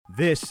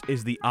This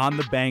is the On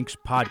the Banks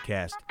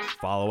podcast.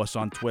 Follow us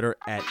on Twitter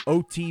at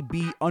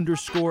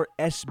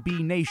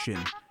OTB_SB Nation.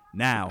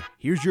 Now,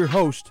 here's your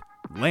host,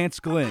 Lance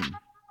Glynn.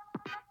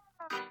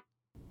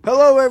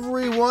 Hello,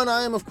 everyone.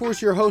 I am, of course,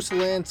 your host,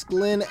 Lance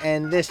Glynn,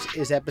 and this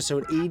is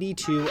episode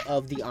 82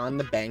 of the On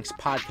the Banks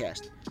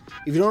podcast.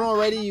 If you don't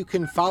already, you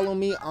can follow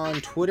me on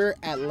Twitter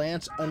at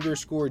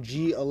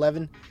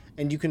Lance_G11,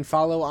 and you can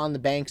follow On the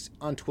Banks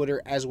on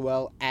Twitter as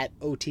well at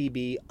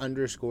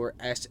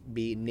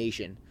OTB_SB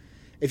Nation.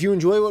 If you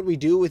enjoy what we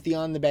do with the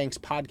On the Banks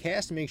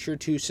podcast, make sure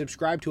to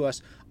subscribe to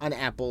us on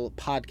Apple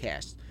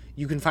Podcasts.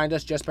 You can find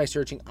us just by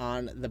searching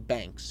On the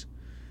Banks.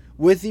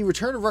 With the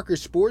return of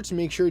Rutgers sports,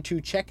 make sure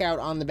to check out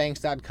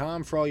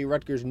onthebanks.com for all your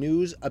Rutgers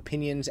news,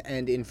 opinions,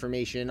 and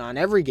information on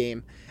every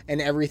game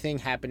and everything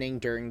happening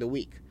during the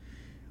week.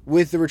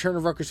 With the return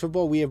of Rutgers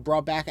football, we have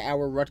brought back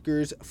our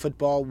Rutgers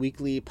football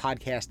weekly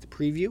podcast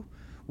preview.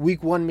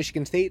 Week 1,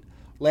 Michigan State,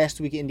 last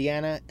week,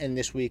 Indiana, and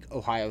this week,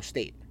 Ohio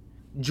State.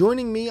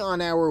 Joining me on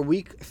our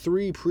Week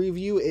 3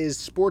 preview is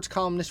sports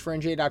columnist for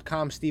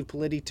NJ.com, Steve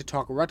Politi, to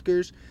talk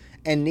Rutgers,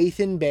 and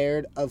Nathan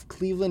Baird of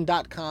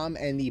Cleveland.com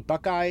and the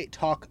Buckeye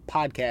Talk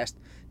podcast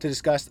to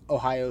discuss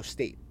Ohio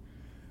State.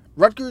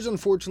 Rutgers,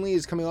 unfortunately,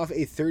 is coming off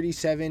a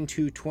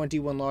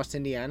 37-21 loss to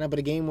Indiana, but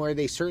a game where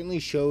they certainly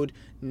showed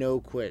no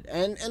quit.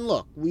 And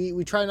look,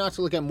 we try not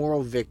to look at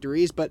moral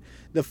victories, but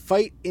the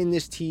fight in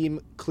this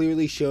team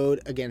clearly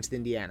showed against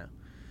Indiana.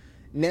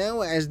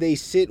 Now, as they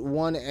sit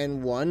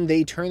 1-1,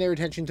 they turn their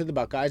attention to the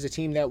Buckeyes, a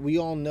team that we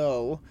all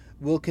know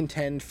will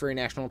contend for a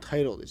national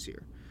title this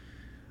year.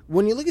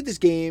 When you look at this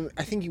game,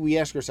 I think we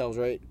ask ourselves,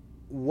 right,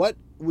 what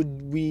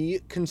would we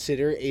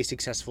consider a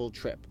successful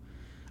trip?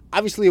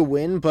 Obviously a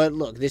win, but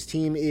look, this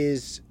team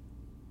is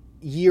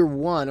in year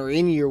one,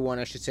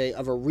 I should say,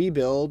 of a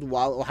rebuild,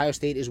 while Ohio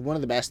State is one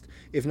of the best,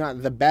 if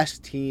not the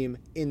best team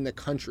in the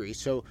country.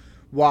 So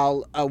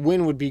while a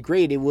win would be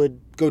great, it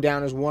would go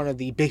down as one of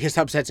the biggest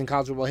upsets in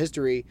college football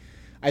history.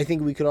 I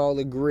think we could all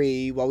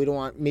agree, while we don't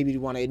want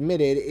to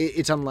admit it,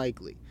 it's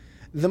unlikely.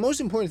 The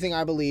most important thing,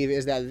 I believe,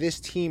 is that this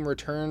team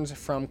returns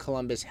from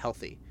Columbus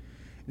healthy.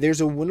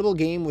 There's a winnable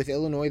game with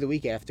Illinois the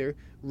week after.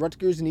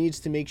 Rutgers needs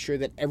to make sure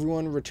that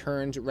everyone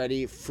returns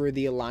ready for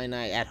the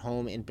Illini at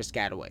home in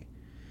Piscataway.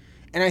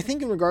 And I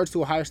think in regards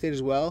to Ohio State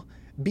as well,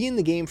 be in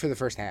the game for the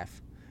first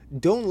half.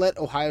 Don't let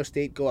Ohio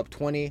State go up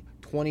 20,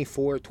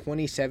 24,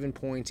 27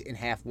 points in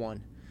half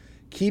one.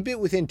 Keep it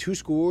within 2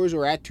 scores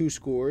or at 2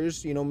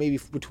 scores, maybe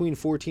between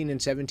 14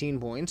 and 17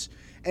 points,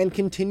 and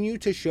continue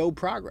to show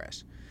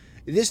progress.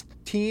 This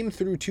team,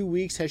 through 2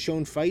 weeks, has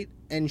shown fight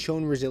and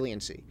shown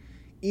resiliency.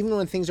 Even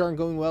when things aren't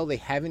going well, they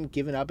haven't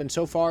given up, and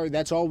so far,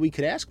 that's all we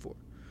could ask for.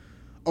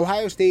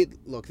 Ohio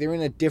State, look, they're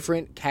in a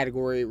different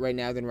category right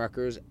now than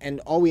Rutgers,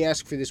 and all we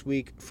ask for this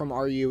week from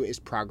RU is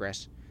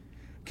progress.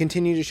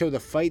 Continue to show the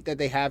fight that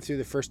they have through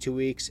the first 2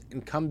 weeks,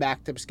 and come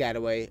back to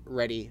Piscataway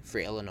ready for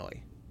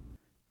Illinois.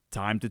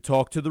 Time to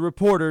talk to the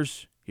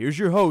reporters. Here's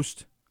your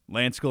host,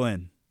 Lance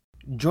Glynn.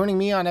 Joining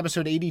me on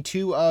episode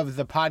 82 of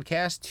the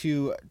podcast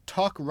to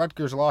talk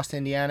Rutgers loss to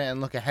Indiana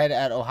and look ahead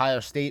at Ohio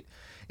State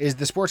is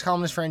the sports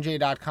columnist for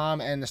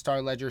NJ.com and the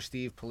Star Ledger,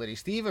 Steve Politi.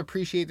 Steve,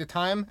 appreciate the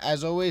time.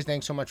 As always,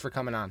 thanks so much for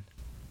coming on.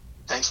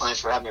 Thanks, Lance,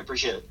 for having me.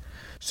 Appreciate it.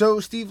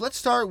 So, Steve, let's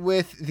start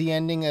with the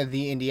ending of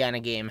the Indiana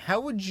game. How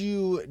would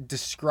you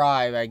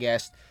describe,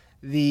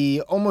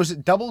 the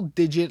almost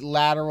double-digit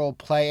lateral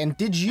play? And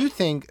did you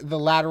think the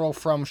lateral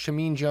from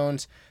Shameen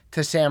Jones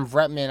to Sam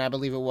Vretman, I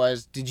believe it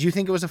was, did you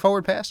think it was a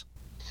forward pass?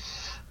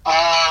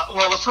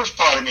 Well, the first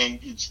part,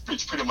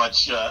 it's pretty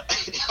much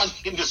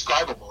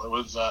indescribable. It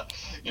was,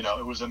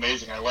 it was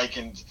amazing. I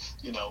likened,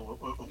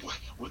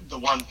 the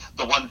one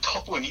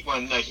when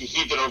he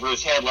heaved it over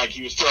his head like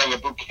he was throwing a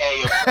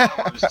bouquet of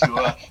flowers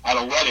at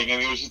a wedding.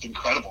 It was just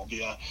incredible.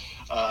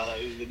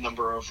 The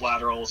number of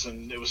laterals,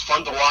 and it was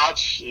fun to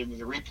watch. The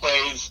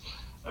replays.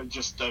 I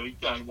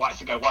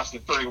think I watched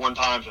it 31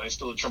 times, and I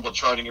still had trouble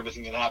charting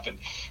everything that happened.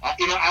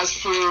 As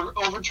for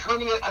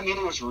overturning it,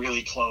 it was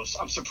really close.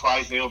 I'm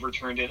surprised they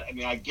overturned it.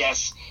 I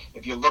guess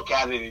if you look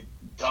at it, it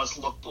does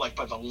look like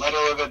by the letter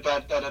of it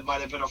that it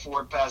might have been a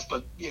forward pass.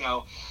 But,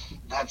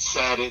 that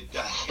said,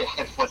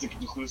 it wasn't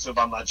conclusive.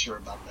 I'm not sure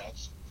about that.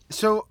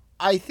 So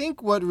I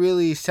think what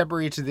really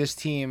separates this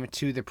team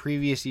to the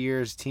previous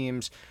year's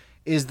teams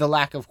is the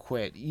lack of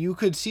quit. You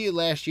could see it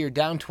last year,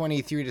 down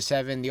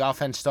 23-7, the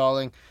offense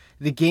stalling.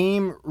 The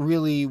game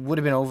really would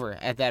have been over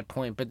at that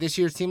point. But this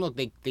year's team, look,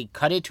 they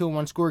cut it to a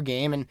one-score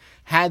game, and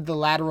had the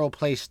lateral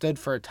play stood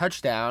for a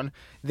touchdown,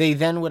 they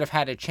then would have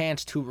had a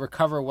chance to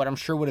recover what I'm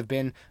sure would have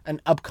been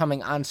an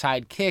upcoming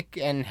onside kick.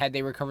 And had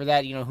they recovered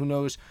that, who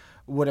knows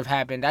would have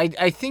happened.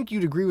 I think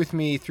you'd agree with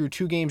me, through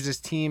 2 games, this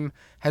team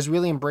has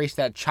really embraced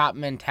that chop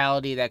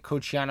mentality that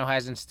Coach Schiano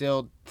has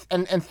instilled.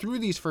 And through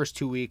these first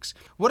 2 weeks,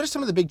 what are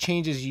some of the big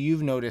changes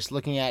you've noticed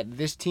looking at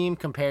this team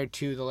compared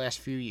to the last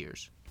few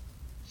years?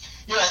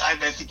 Yeah, I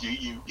think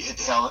you hit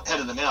the head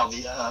of the nail.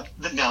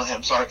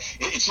 I'm sorry.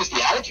 It's just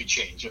the attitude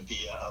change of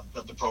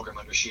the program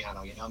under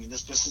Schiano.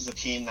 This is a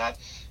team that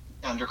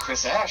under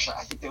Chris Ash,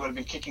 I think they would have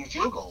been kicking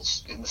field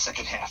goals in the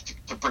second half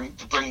to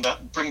bring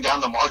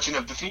down the margin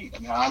of defeat. I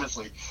mean,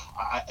 honestly,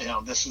 I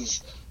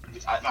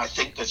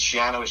think that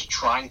Shiano is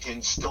trying to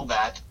instill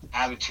that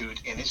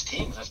attitude in his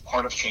team. That's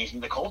part of changing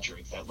the culture.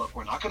 He said, look,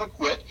 we're not going to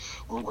quit.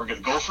 We're going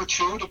to go for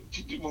two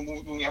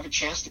when we have a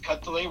chance to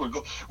cut the lead. We're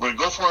going to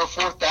go for a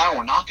fourth down.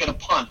 We're not going to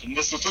punt. And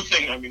this is the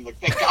thing. I mean,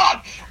 thank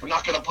God we're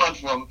not going to punt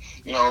from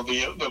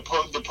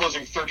the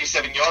opposing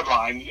 37-yard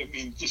line. I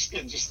mean,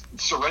 just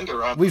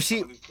surrender. We've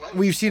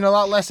seen a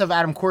lot less of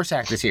Adam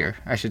Korsak this year,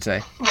 I should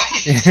say.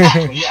 Right,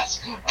 exactly. Yes,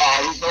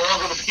 he's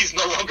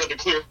no longer the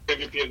clear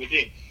MVP of the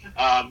team.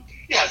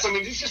 So I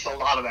mean, there's just a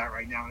lot of that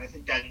right now, and I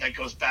think that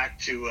goes back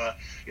to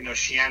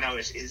Shiano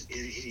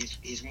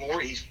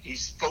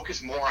he's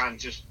focused more on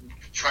just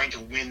trying to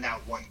win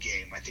that one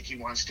game. I think he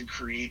wants to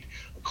create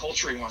a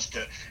culture. He wants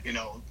to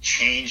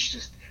change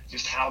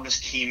just how this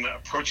team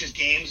approaches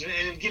games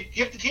and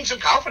give the team some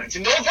confidence.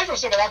 And Noah Vedral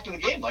said it after the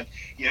game,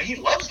 he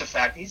loves the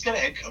fact that he's got a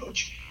head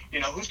coach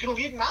who's going to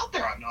leave him out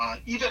there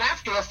on even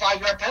after a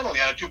 5-yard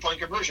penalty on a 2-point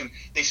conversion.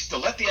 They still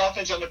let the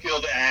offense on the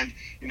field, and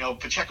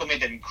Pacheco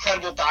made that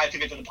incredible dive to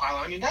get to the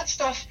pylon. I mean, that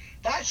stuff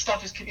is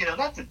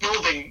that's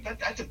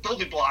a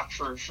building block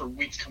for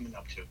weeks coming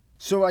up too.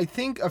 So I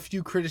think a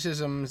few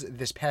criticisms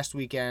this past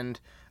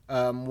weekend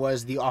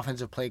was the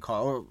offensive play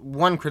call, or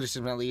one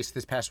criticism at least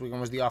this past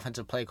weekend was the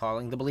offensive play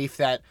calling. The belief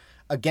that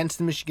against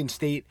the Michigan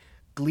State,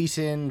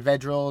 Gleason,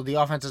 Vedral, the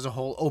offense as a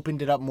whole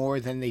opened it up more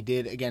than they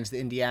did against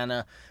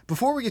Indiana.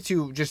 Before we get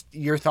to just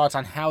your thoughts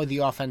on how the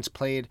offense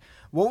played,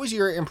 what was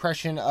your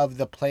impression of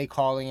the play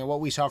calling and what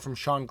we saw from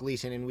Sean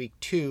Gleason in week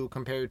 2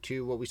 compared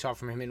to what we saw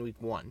from him in week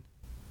 1?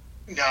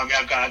 No, I mean,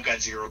 I've got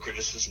zero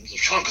criticisms of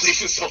Sean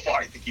Gleason so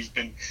far. I think he's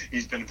been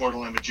a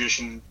borderline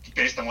magician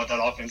based on what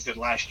that offense did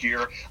last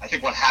year. I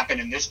think what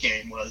happened in this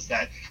game was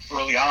that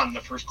early on in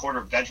the first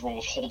quarter, Vedral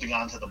was holding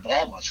on to the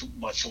ball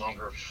much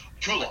longer,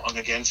 too long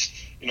against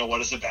what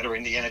is a better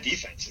Indiana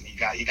defense, and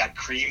he got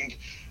creamed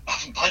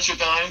a bunch of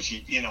times.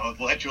 He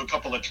led to a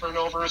couple of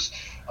turnovers,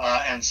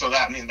 and so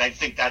I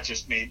think that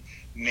just made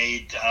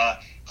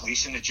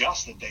Gleason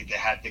adjust. That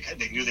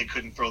they knew they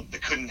didn't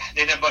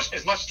have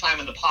as much time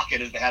in the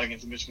pocket as they had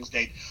against Michigan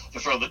State to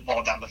throw the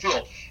ball down the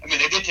field. I mean,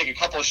 they did take a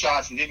couple of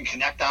shots and didn't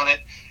connect on it.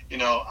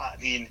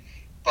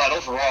 But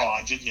overall,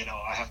 I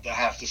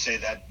have to say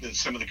that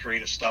some of the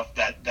creative stuff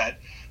that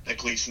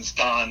Gleason's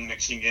done,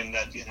 mixing in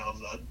that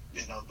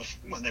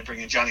when they bring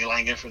in Johnny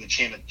Langan for the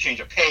change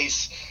of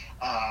pace.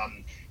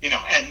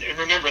 And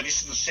remember,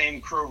 this is the same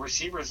crew of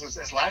receivers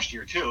as last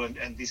year, too.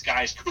 And these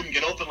guys couldn't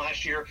get open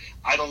last year.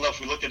 I don't know if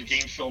we looked at a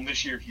game film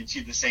this year if you'd see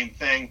the same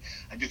thing.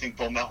 I do think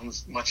Bo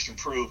Melton's much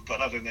improved,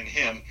 but other than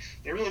him,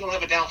 they really don't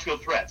have a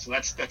downfield threat. So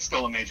that's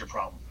still a major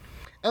problem.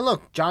 And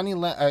look, Noah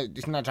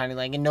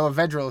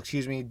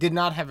Vedral, did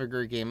not have a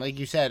great game. Like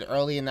you said,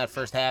 early in that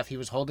first half, he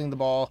was holding the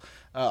ball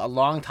a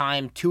long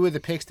time. 2 of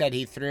the picks that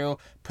he threw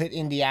put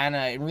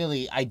Indiana in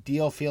really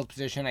ideal field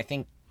position. I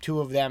think 2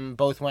 of them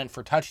both went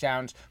for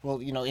touchdowns. Well,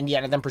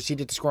 Indiana then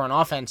proceeded to score on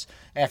offense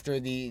after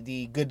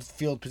the good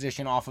field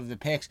position off of the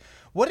picks.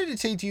 What did it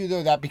say to you,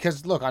 though, that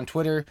because, look, on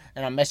Twitter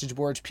and on message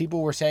boards,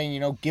 people were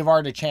saying, give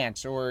Art a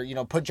chance or,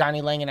 put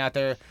Johnny Langan out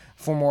there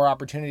for more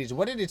opportunities.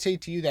 What did it say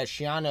to you that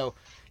Shiano,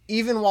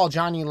 even while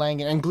Johnny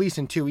Langan and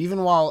Gleason, too,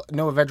 even while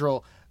Noah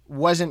Vedral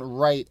wasn't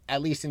right,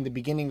 at least in the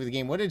beginning of the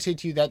game, what did it say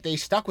to you that they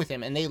stuck with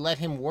him and they let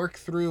him work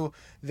through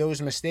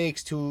those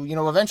mistakes to,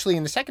 eventually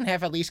in the second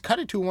half at least cut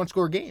it to a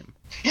 1-score game?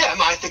 Yeah,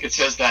 I think it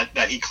says that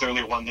he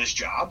clearly won this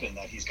job and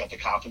that he's got the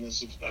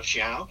confidence of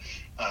Shiano.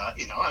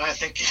 And I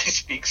think it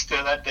speaks to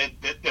that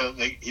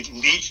he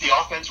leads the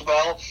offense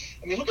well.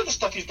 I mean, look at the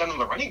stuff he's done in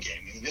the running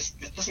game. I mean, this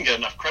doesn't get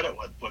enough credit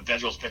what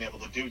Vedral's been able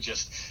to do.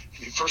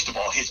 First of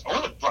all, his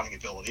own running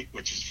ability,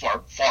 which is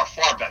far, far,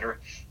 far better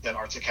than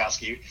Art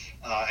Sikowski,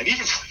 and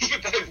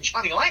even better than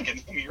Johnny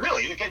Langan. I mean,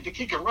 really, the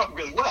kid can run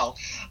really well.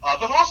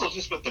 But also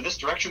just with the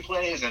misdirection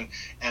plays and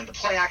the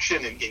play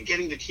action and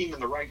getting the team in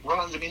the right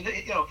runs. I mean,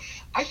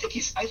 I think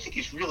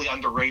he's really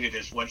underrated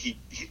as what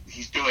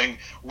he's doing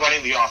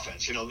running the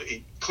offense.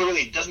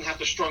 Clearly he doesn't have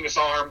the strongest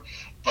arm,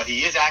 but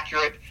he is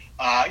accurate.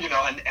 And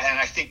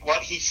I think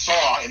what he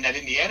saw in that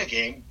Indiana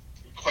game,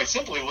 quite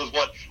simply, was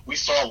what we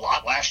saw a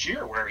lot last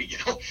year, where he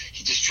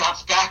just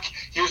drops back.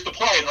 Here's the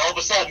play, and all of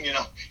a sudden,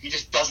 he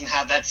just doesn't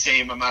have that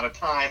same amount of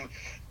time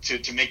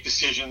to make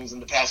decisions in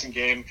the passing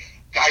game.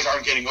 Guys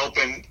aren't getting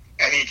open,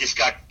 and he's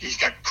got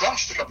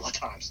crushed a couple of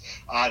times.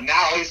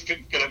 Now he's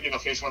going to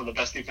face one of the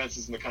best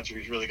defenses in the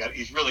country. He's really got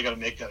to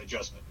make that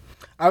adjustment.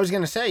 I was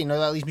going to say,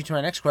 that leads me to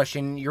my next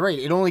question. You're right.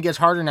 It only gets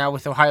harder now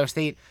with Ohio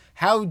State.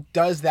 How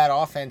does that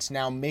offense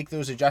now make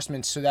those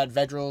adjustments so that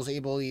Vedral's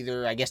able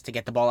either, I guess, to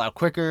get the ball out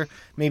quicker,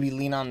 maybe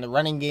lean on the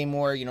running game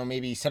more,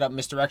 maybe set up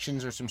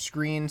misdirections or some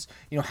screens?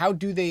 How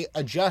do they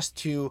adjust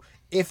to,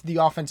 if the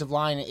offensive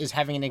line is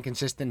having an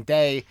inconsistent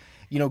day,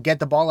 get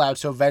the ball out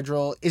so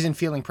Vedral isn't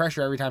feeling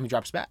pressure every time he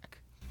drops back?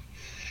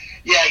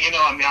 Yeah,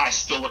 I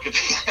still look at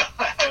the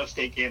Ohio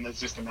State game as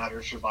just a matter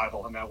of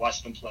survival. I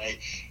watched them play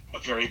a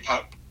very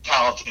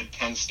talented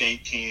Penn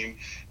State team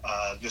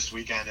this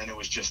weekend, and it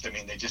was just, I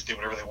mean, they just did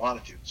whatever they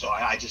wanted to. So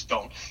I just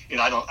don't,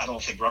 I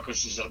don't think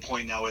Rutgers is at a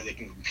point now where they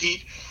can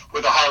compete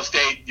with Ohio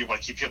State. You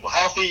want to keep people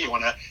healthy. You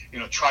want to,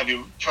 try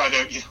to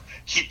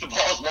keep the ball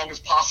as long as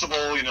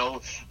possible.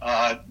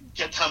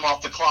 Get time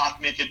off the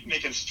clock. Make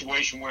it a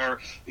situation where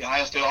the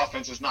Ohio State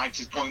offense is not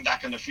just going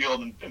back in the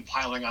field and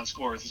piling on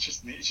scores.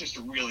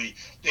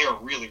 They are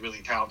really,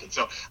 really talented.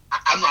 So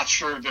I'm not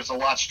sure there's a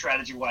lot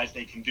strategy wise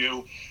they can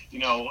do,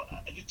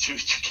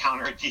 to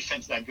counter a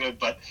defense that good,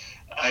 but.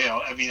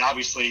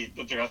 Obviously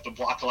they're going to have to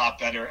block a lot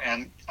better,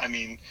 and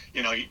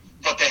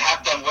what they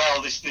have done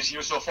well this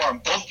year so far in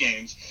both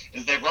games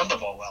is they've run the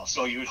ball well.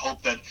 So you would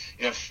hope that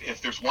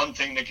if there's one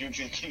thing they can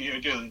continue to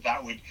do,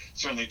 that would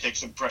certainly take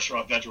some pressure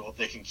off Vedral if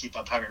they can keep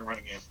up having a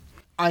running game.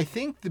 I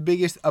think the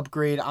biggest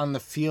upgrade on the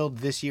field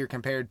this year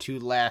compared to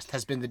last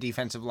has been the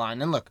defensive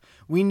line. And look,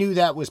 we knew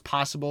that was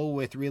possible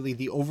with really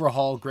the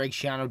overhaul Greg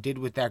Schiano did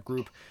with that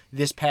group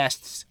this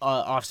past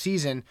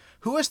offseason.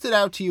 Who has stood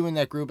out to you in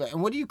that group,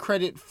 and what do you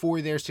credit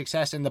for their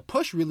success and the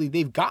push really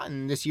they've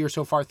gotten this year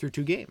so far through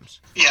 2 games?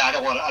 Yeah, I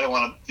don't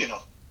want to,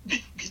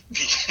 be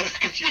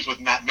confused with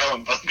Matt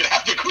Millen, but I'm going to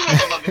have to agree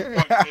with him on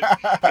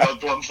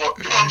this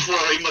point.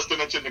 He must have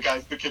mentioned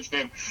the kid's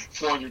name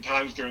 400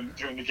 times during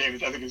the game.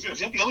 I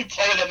think the only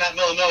player that Matt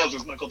Millen knows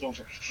is Michael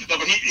Dornfor. No,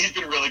 but he's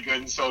been really good,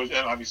 and so is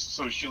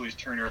Julius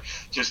Turner,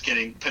 just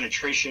getting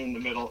penetration in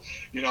the middle.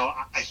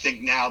 I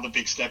think now the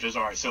big step is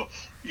ours. So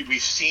we've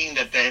seen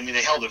that they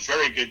held a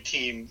very good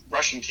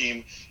rushing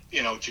team,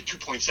 to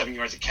 2.7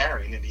 yards a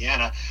carry in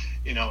Indiana.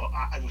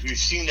 We've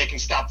seen they can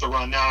stop the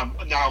run. Now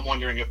I'm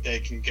wondering if they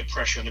can get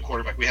pressure on the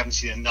quarterback. We haven't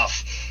seen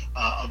enough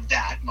of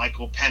that.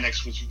 Michael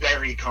Penix was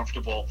very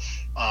comfortable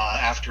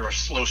after a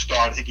slow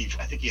start. I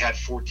think he had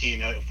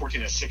 14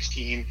 of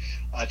 16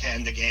 to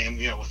end the game.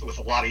 With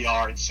a lot of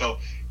yards. So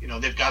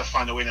they've got to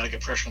find a way now to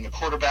get pressure on the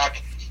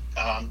quarterback.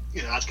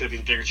 That's going to be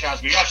the bigger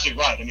challenge. But you're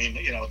absolutely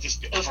right.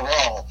 Just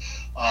overall,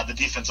 the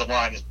defensive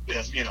line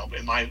is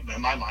in my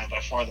mind by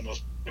far the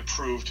most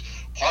improved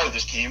part of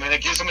this team, and it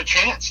gives them a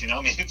chance.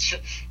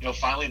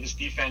 Finally this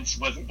defense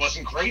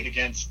wasn't great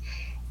against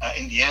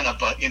Indiana,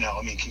 but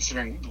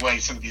considering the way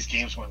some of these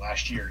games went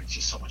last year, it's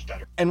just so much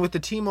better. And with the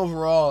team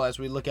overall, as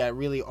we look at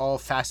really all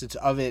facets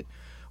of it,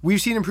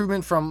 we've seen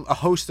improvement from a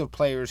host of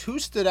players. Who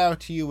stood out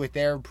to you with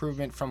their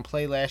improvement from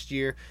play last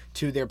year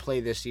to their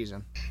play this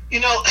season?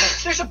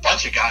 There's a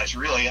bunch of guys,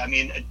 really.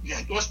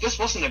 This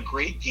wasn't a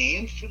great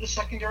game for the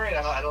secondary.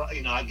 I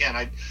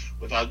don't,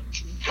 without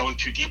going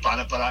too deep on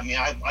it, but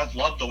I've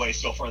loved the way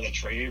so far that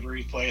Trey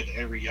Avery played, that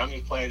Avery Young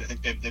has played. I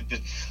think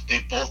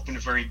they've both been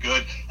very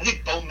good. I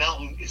think Bo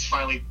Melton looks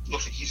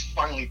like he's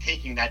finally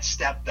taking that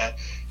step that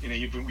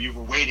you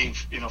were waiting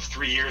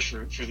 3 years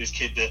for this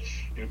kid to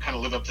kind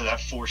of live up to that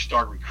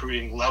 4-star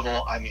recruiting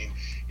level.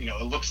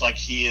 It looks like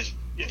he is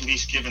at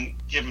least given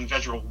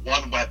Vedral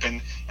one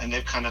weapon, and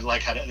they've kind of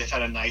they've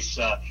had a nice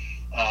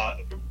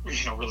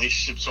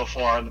relationship so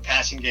far in the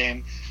passing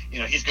game.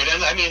 He's good.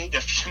 And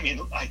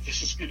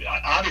this is an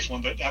obvious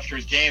one, but after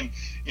his game,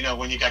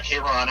 when you got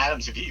Kayron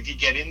Adams, if you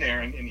get in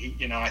there and he,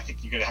 I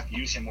think you're going to have to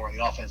use him more in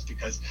the offense,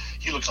 because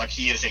he looks like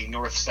he is a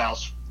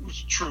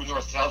true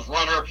north-south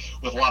runner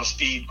with a lot of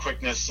speed,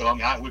 quickness. So,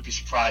 I would be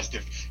surprised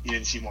if you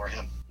didn't see more of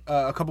him.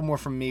 A couple more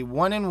from me.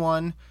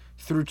 1-1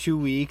 through 2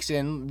 weeks,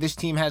 and this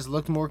team has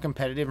looked more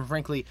competitive and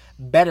frankly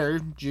better,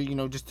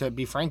 just to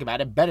be frank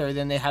about it, better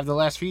than they have the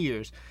last few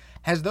years.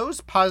 Has those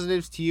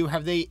positives to you,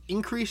 have they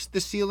increased the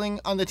ceiling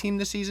on the team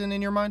this season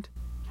in your mind?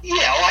 Yeah,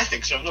 well, I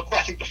think so. Look,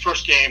 I think the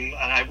first game,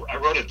 and I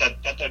wrote it,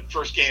 that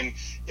first game,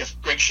 if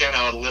Greg Schiano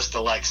had a list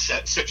of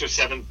 6 or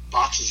 7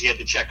 boxes he had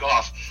to check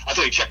off, I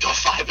thought he checked off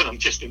 5 of them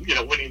just in,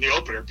 winning the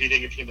opener,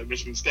 beating a team like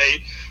Michigan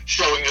State,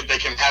 showing that they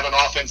can have an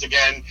offense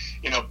again,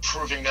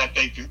 proving that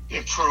they can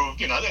improve,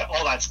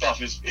 all that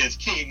stuff is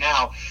key.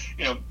 Now,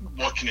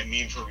 what can it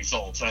mean for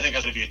results? And I think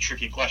that's going to be a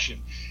tricky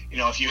question.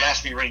 If you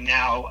ask me right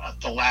now,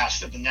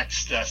 the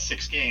next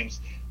 6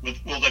 games,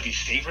 will they be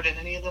favored in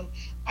any of them?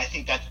 I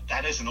think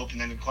that is an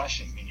open-ended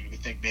question. You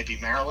would think maybe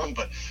Maryland,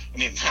 but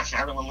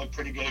Maryland looked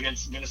pretty good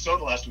against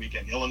Minnesota last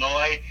weekend.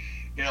 Illinois,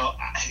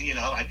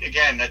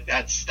 again,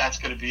 that's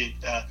going to be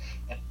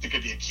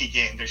a key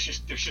game. There's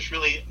just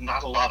really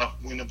not a lot of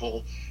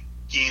winnable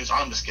games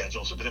on the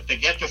schedule. So, but if they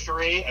get to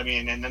 3,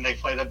 and then they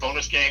play that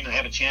bonus game and they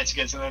have a chance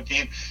against another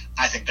team,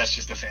 I think that's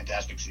just a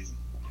fantastic season.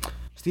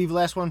 Steve,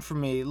 last one for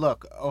me.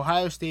 Look,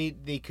 Ohio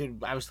State, they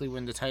could obviously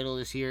win the title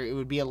this year. It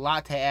would be a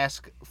lot to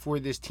ask for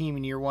this team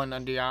in year one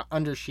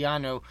under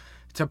Schiano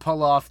to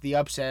pull off the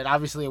upset.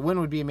 Obviously, a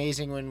win would be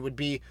amazing and would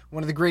be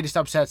one of the greatest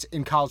upsets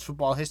in college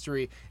football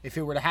history if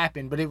it were to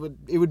happen, but it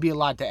would be a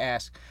lot to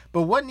ask.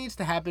 But what needs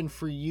to happen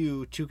for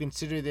you to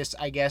consider this,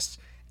 I guess,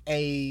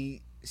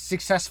 a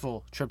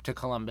successful trip to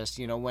Columbus,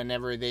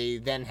 whenever they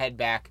then head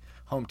back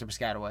home to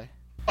Piscataway?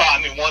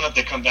 One, if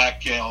they come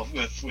back,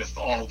 with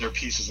all of their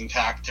pieces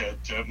intact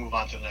to move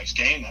on to the next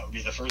game, that would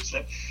be the first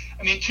step.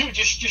 2,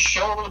 just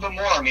show a little bit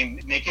more.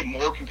 Make it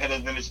more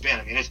competitive than it's been.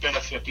 It's been a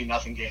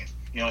 50-0 game.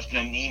 It's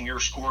been a name your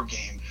score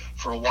game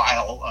for a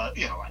while.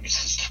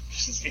 This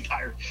is the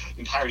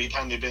entirety of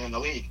time they've been in the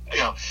league.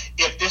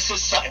 If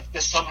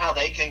this somehow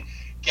they can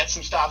get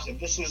some stops, if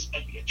this is a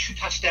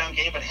 2-touchdown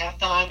game at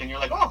halftime, and you're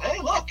like, oh, hey,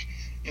 look,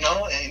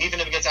 and even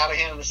if it gets out of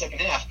hand in the second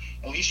half,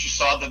 at least you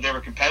saw that they were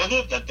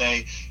competitive, that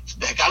they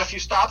got a few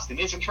stops, they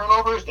made some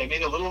turnovers, they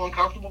made it a little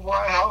uncomfortable for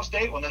Ohio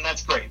State. Well, then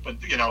that's great. But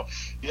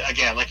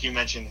again, like you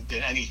mentioned,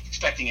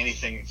 expecting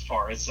anything as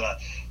far as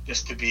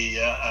this to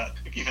be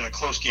even a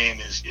close game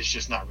is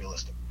just not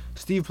realistic.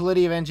 Steve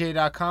Politi of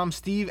NJ.com.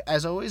 Steve,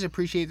 as always,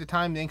 appreciate the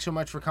time. Thanks so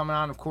much for coming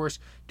on. Of course,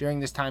 during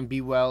this time,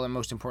 be well, and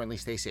most importantly,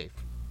 stay safe.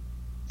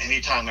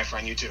 Anytime, my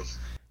friend. You too.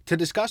 To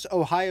discuss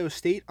Ohio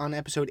State on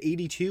episode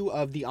 82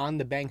 of the On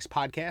the Banks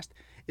podcast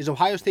is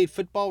Ohio State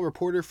football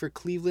reporter for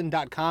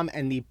Cleveland.com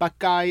and the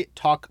Buckeye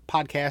Talk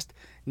podcast,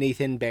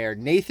 Nathan Baird.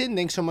 Nathan,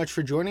 thanks so much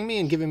for joining me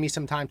and giving me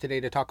some time today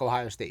to talk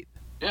Ohio State.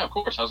 Yeah, of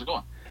course. How's it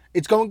going?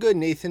 It's going good,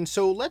 Nathan.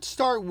 So let's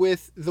start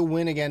with the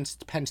win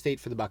against Penn State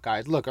for the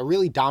Buckeyes. Look, a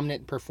really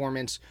dominant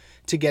performance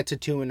to get to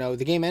 2-0.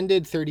 The game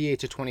ended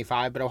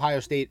 38-25, but Ohio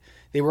State,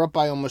 they were up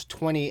by almost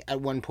 20 at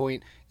one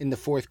point in the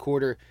fourth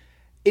quarter.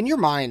 In your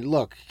mind,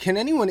 look, can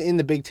anyone in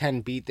the Big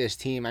Ten beat this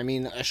team? I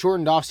mean, a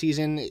shortened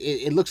offseason,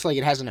 it looks like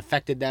it hasn't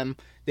affected them.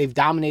 They've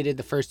dominated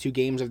the first 2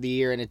 games of the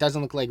year, and it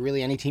doesn't look like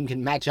really any team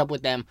can match up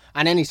with them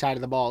on any side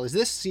of the ball. Is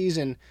this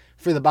season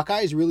for the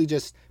Buckeyes really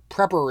just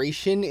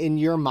preparation in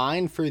your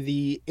mind for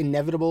the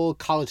inevitable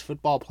college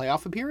football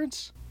playoff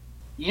appearance?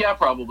 Yeah,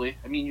 probably.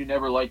 I mean, you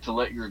never like to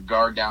let your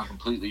guard down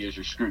completely as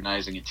you're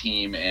scrutinizing a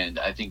team, and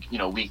I think,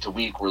 week to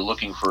week, we're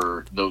looking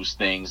for those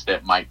things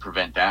that might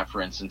prevent that.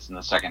 For instance, in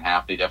the second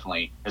half, they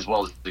definitely, as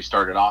well as they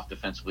started off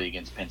defensively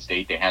against Penn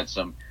State, they had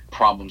some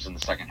problems in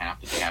the second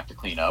half that they have to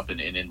clean up, and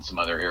in some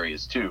other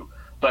areas too.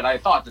 But I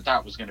thought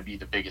that was going to be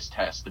the biggest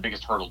test, the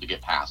biggest hurdle to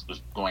get past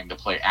was going to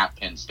play at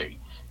Penn State.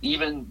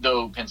 Even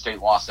though Penn State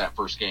lost that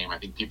first game, I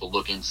think people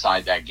look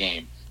inside that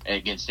game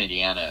against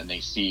Indiana and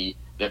they see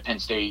that Penn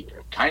State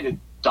kind of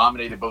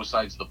dominated both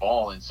sides of the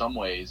ball in some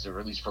ways, or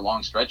at least for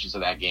long stretches of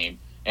that game.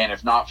 And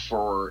if not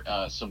for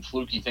some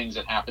fluky things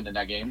that happened in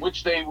that game,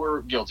 which they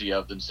were guilty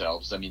of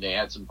themselves. I mean, they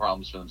had some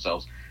problems for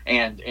themselves.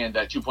 And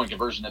that 2-point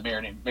conversion that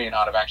may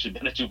not have actually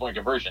been a 2-point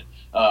conversion,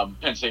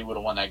 Penn State would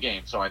have won that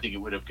game. So I think it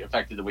would have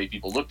affected the way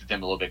people looked at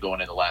them a little bit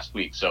going into last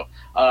week. So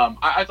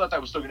I thought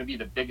that was still going to be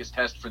the biggest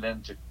test for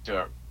them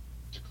to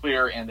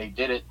clear, and they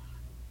did it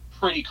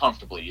pretty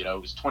comfortably. It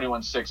was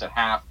 21-6 at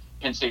half.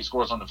 Penn State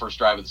scores on the first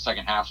drive of the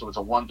second half, so it's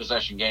a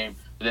one-possession game.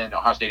 But then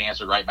Ohio State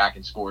answered right back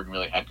and scored and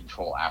really had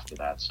control after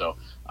that. So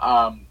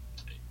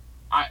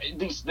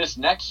this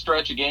next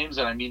stretch of games,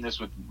 and I mean this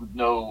with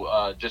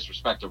no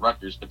disrespect to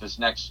Rutgers, but this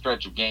next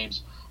stretch of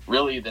games,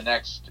 really the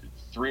next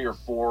 3 or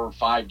 4 or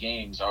 5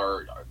 games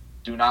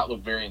do not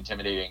look very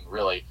intimidating,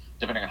 really,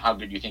 depending on how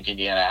good you think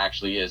Indiana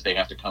actually is. They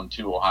have to come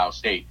to Ohio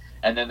State.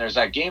 And then there's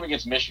that game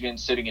against Michigan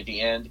sitting at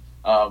the end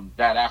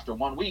that after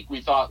 1 week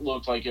we thought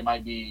looked like it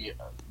might be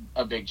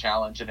a big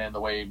challenge, and then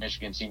the way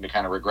Michigan seemed to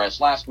kind of regress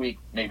last week,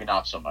 maybe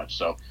not so much.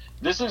 So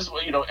this is,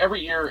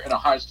 every year an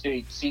Ohio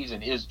State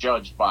season is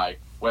judged by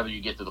whether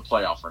you get to the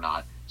playoff or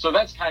not. So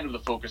that's kind of the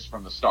focus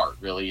from the start,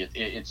 really.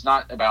 It's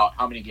not about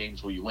how many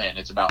games will you win.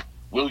 It's about,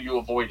 will you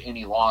avoid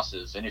any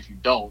losses? And if you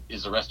don't,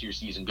 is the rest of your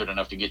season good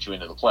enough to get you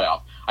into the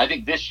playoff? I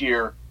think this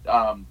year,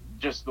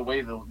 just the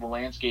way the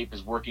landscape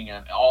is working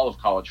in all of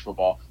college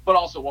football, but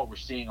also what we're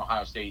seeing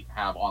Ohio State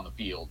have on the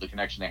field, the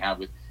connection they have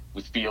with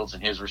Fields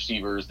and his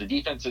receivers, the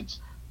defense, it's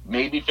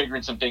maybe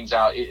figuring some things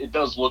out. It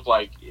does look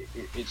like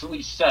it's at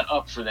least set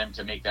up for them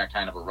to make that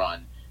kind of a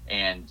run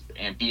and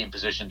be in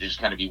position to just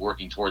kind of be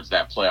working towards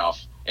that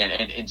playoff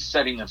and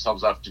setting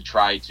themselves up to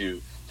try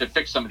to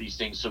fix some of these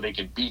things so they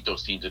can beat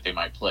those teams that they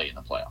might play in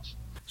the playoffs.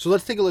 So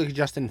let's take a look at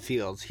Justin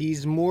Fields.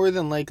 He's more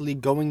than likely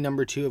going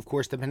number 2, of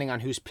course, depending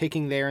on who's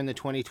picking there in the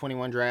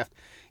 2021 draft.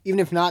 Even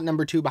if not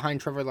number 2 behind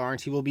Trevor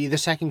Lawrence, he will be the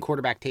second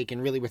quarterback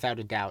taken, really without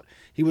a doubt.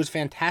 He was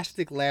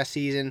fantastic last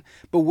season,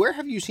 but where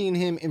have you seen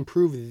him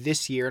improve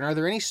this year? And are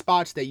there any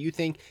spots that you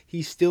think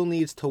he still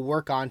needs to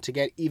work on to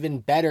get even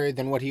better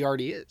than what he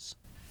already is?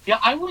 Yeah,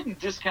 I wouldn't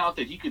discount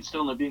that he could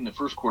still end up being the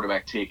first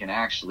quarterback taken,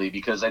 actually,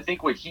 because I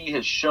think what he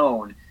has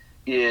shown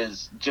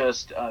is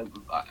just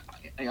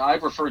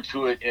I've referred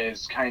to it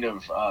as kind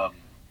of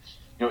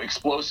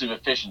explosive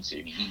efficiency.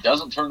 I mean, he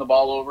doesn't turn the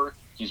ball over.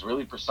 He's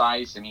really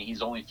precise. I mean,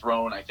 he's only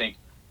thrown, I think,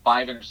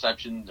 5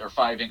 interceptions or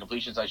 5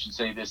 incompletions, I should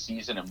say, this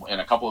season,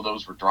 and a couple of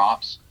those were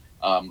drops.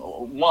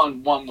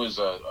 One was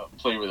a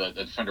play where the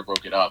defender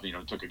broke it up,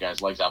 took a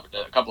guy's legs out,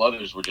 but a couple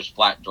others were just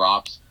flat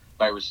drops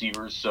by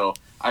receivers. So,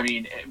 I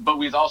mean, but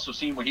we've also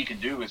seen what he can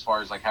do as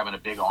far as like having a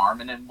big arm,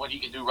 and then what he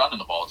can do running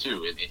the ball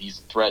too. And he's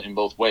a threat in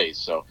both ways.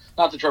 So,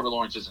 not that Trevor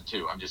Lawrence isn't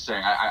too. I'm just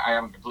saying I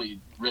haven't completely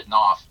written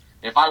off.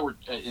 If I were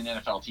an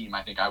NFL team,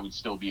 I think I would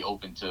still be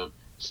open to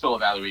still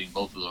evaluating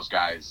both of those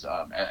guys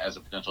as a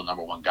potential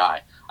number 1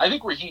 guy. I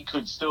think where he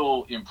could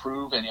still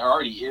improve, and he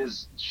already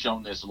is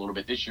shown this a little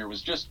bit this year,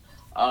 was just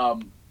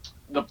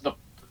the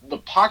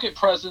pocket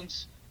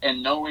presence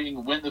and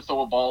knowing when to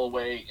throw a ball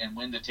away and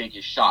when to take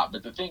his shot.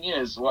 But the thing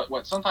is,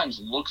 what sometimes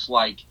looks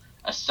like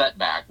a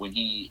setback when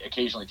he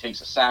occasionally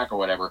takes a sack or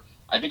whatever,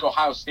 I think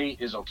Ohio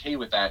State is okay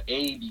with that,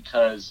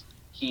 because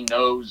he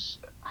knows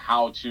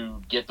how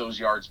to get those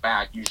yards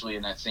back, usually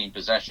in that same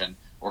possession,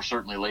 or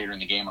certainly later in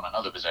the game on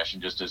another possession,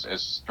 just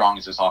as strong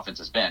as this offense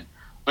has been.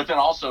 But then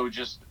also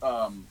just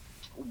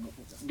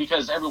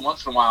because every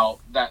once in a while,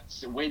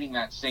 waiting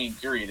that same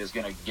period is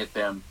going to get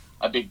them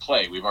a big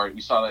play.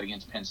 We saw that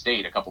against Penn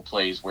State, a couple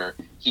plays where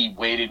he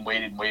waited,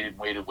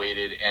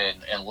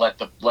 and let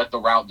the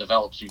route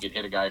develop so you could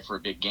hit a guy for a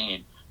big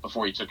gain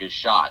before he took his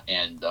shot,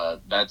 and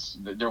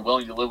they're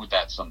willing to live with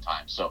that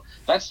sometimes. So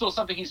that's still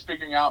something he's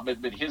figuring out.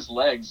 But his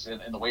legs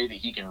and the way that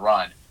he can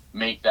run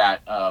make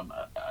that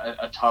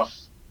a tough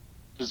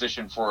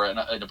position for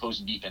an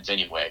opposing defense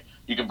anyway.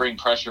 You can bring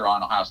pressure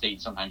on Ohio State,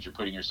 and sometimes you're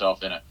putting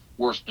yourself in a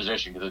worse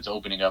position because it's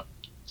opening up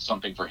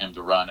something for him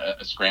to run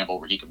a scramble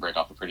where he can break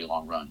off a pretty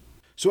long run.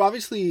 So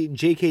obviously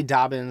J.K.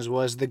 Dobbins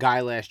was the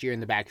guy last year in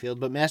the backfield,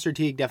 but Master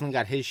Teague definitely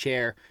got his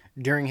share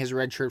during his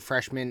redshirt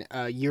freshman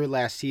year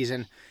last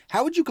season.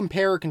 How would you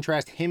compare or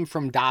contrast him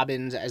from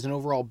Dobbins as an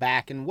overall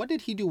back, and what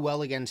did he do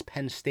well against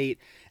Penn State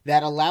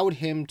that allowed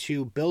him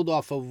to build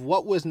off of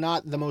what was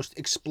not the most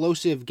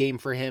explosive game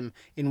for him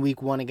in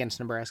week 1 against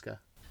Nebraska?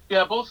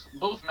 Yeah, both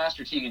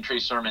Master Teague and Trey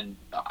Sermon,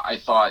 I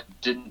thought,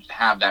 didn't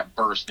have that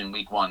burst in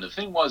week 1. The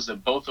thing was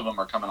that both of them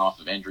are coming off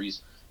of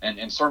injuries,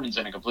 and Sermon's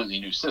in a completely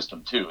new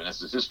system, too, and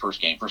this is his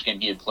first game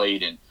he had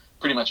played in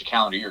pretty much a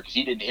calendar year, because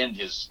he didn't end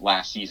his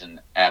last season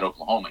at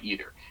Oklahoma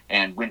either.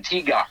 And when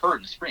Teague got hurt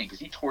in the spring, because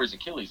he tore his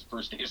Achilles the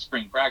first day of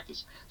spring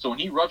practice, so when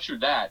he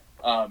ruptured that,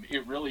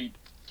 it really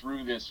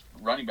threw this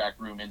running back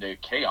room into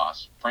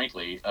chaos.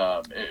 Frankly,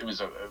 it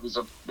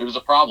was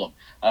a problem.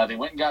 They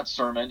went and got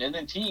Sermon, and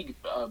then Teague,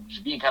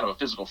 just being kind of a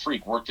physical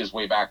freak, worked his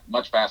way back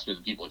much faster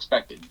than people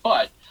expected.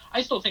 But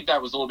I still think that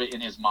was a little bit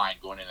in his mind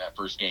going into that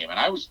first game, and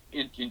I was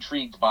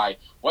intrigued by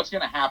what's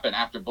going to happen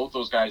after both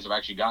those guys have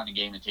actually gotten a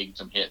game and taken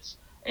some hits.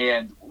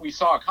 And we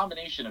saw a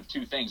combination of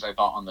two things, I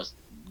thought, on the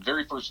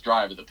very first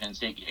drive of the Penn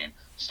State game.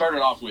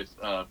 Started off with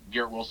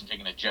Garrett Wilson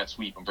taking a jet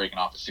sweep and breaking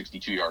off a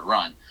 62-yard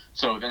run.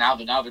 So now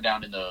they're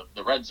down in the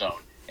red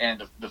zone.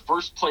 And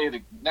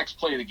the next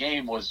play of the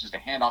game was just a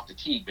handoff to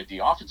Teague, but the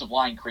offensive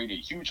line created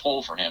a huge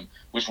hole for him,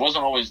 which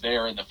wasn't always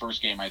there in the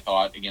first game, I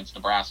thought, against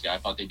Nebraska. I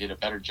thought they did a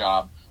better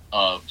job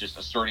of just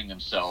asserting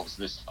themselves.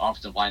 This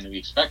offensive line that we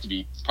expect to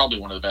be probably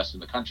one of the best in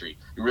the country.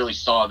 You really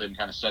saw them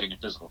kind of setting a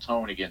physical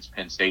tone against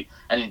Penn State.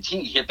 And then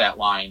Teague hit that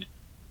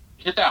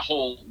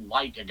hole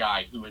like a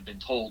guy who had been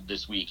told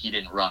this week he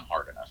didn't run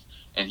hard enough.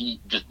 And he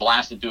just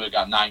blasted through it,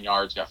 got 9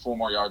 yards, got 4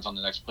 more yards on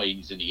the next play.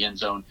 He's in the end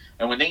zone.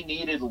 And when they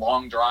needed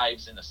long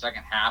drives in the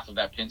second half of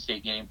that Penn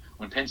State game,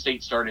 when Penn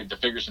State started to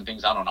figure some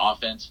things out on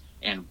offense,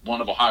 and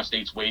one of Ohio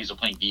State's ways of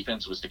playing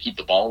defense was to keep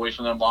the ball away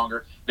from them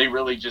longer, they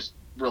really just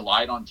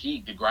relied on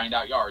Teague to grind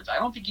out yards. I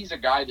don't think he's a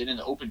guy that in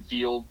the open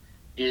field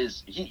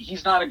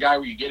he's not a guy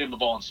where you get him the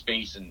ball in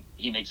space and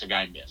he makes a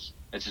guy miss.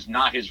 That's just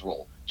not his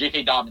role.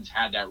 J.K. Dobbins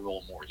had that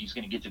role more. He's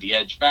going to get to the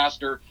edge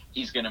faster.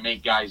 He's going to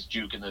make guys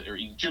juke in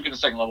the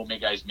second level,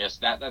 make guys miss.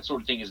 That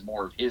sort of thing is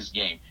more of his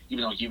game,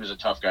 even though he was a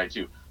tough guy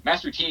too.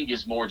 Master Teague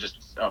is more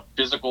just a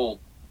physical,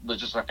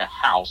 just like a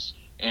house,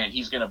 and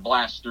he's going to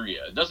blast through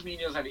you. It doesn't mean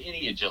he doesn't have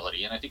any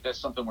agility, and I think that's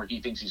something where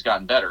he thinks he's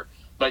gotten better.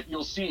 But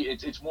you'll see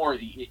it's more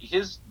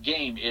his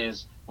game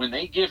is when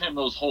they give him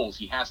those holes,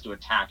 he has to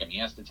attack him. He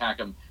has to attack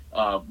him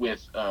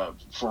with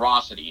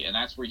ferocity, and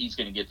that's where he's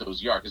going to get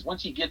those yards. Because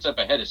once he gets up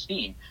ahead of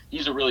steam,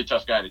 he's a really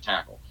tough guy to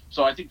tackle.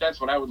 So I think that's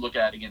what I would look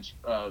at against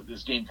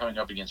this game coming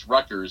up against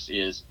Rutgers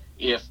is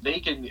if they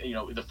can,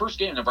 the first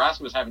game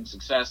Nebraska was having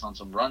success on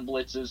some run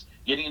blitzes,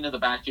 getting into the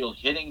backfield,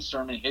 hitting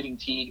Sermon, hitting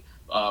Teague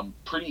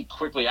pretty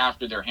quickly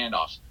after their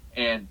handoffs.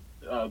 And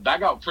that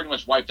got pretty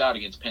much wiped out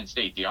against Penn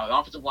State. The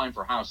offensive line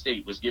for Ohio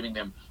State was giving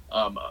them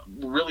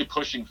really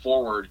pushing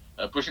forward,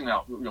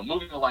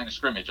 moving the line of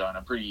scrimmage on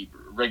a pretty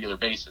regular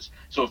basis.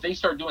 So if they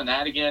start doing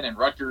that again, and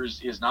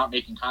Rutgers is not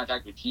making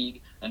contact with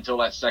Teague until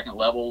that second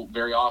level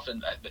very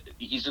often,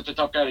 he's just a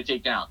tough guy to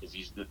take down because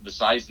he's the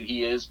size that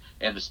he is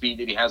and the speed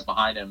that he has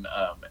behind him.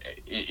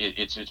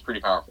 It's pretty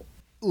powerful.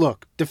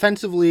 Look,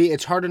 defensively,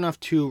 it's hard enough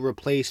to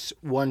replace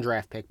one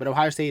draft pick, but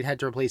Ohio State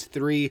had to replace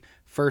 3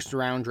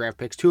 first-round draft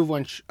picks, two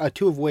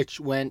of which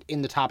went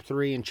in the top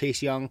 3, and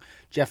Chase Young,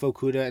 Jeff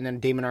Okudah, and then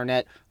Damon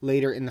Arnett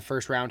later in the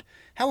first round.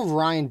 How have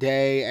Ryan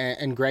Day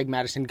and Greg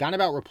Madison gone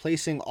about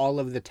replacing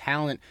all of the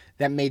talent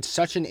that made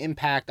such an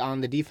impact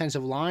on the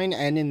defensive line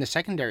and in the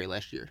secondary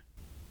last year?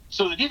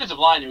 So the defensive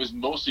line, it was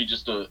mostly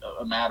just a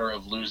matter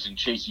of losing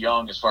Chase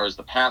Young as far as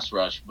the pass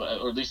rush,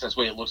 or at least that's the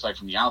way it looks like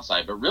from the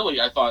outside. But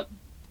really, I thought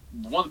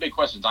one of the big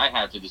questions I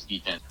had for this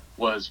defense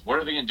was what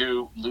are they going to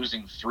do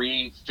losing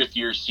 3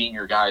 fifth-year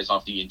senior guys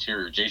off the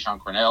interior? Ja'Shawn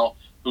Cornell,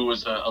 who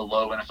was a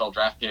low NFL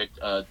draft pick,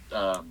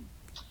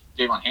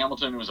 Davon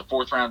Hamilton, who was a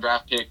 4th-round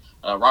draft pick,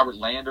 Robert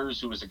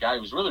Landers, who was a guy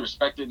who was really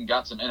respected and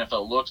got some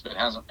NFL looks but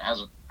hasn't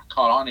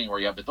caught on anywhere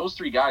yet. But those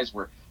 3 guys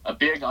were a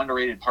big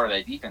underrated part of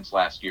that defense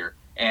last year.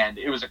 And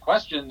it was a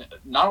question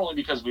not only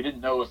because we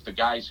didn't know if the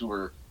guys who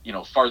were,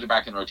 farther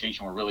back in the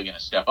rotation were really going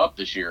to step up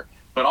this year,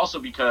 but also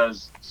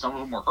because some of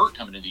them were hurt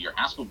coming into the year.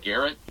 Haskell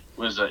Garrett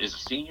is a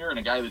senior and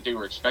a guy that they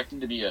were expecting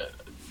to be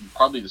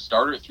probably the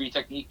starter at 3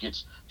 technique,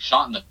 gets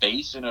shot in the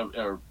face in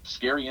a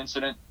scary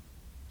incident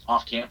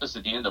off campus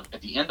at the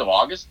end of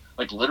August,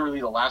 like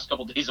literally the last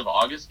couple days of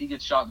August, he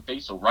gets shot in the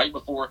face. So right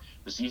before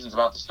the season's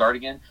about to start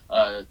again,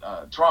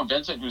 Teron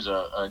Vincent, who's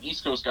an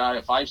East Coast guy,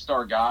 a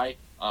 5-star guy,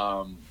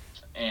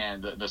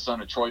 and the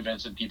son of Troy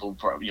Vincent, people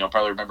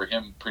probably remember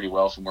him pretty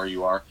well from where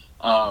you are.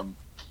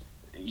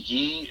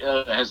 He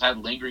has had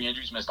lingering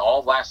injuries, missed all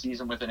of last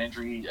season with an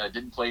injury,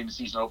 didn't play in the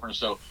season opener.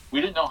 So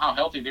we didn't know how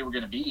healthy they were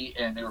going to be,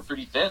 and they were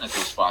pretty thin at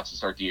those spots to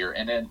start the year.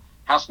 And then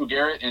Haskell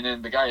Garrett, and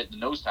then the guy at the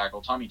nose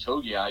tackle, Tommy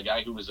Togia, a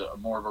guy who was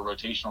more of a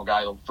rotational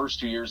guy the first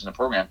 2 years in the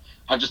program,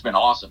 have just been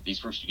awesome these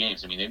first 2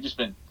 games. I mean,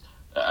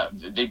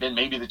 they've been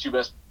maybe the 2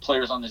 best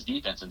players on this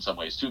defense in some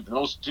ways, two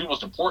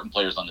most important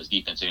players on this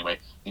defense anyway. I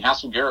mean,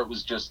 Haskell Garrett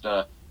was just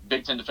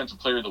Big Ten Defensive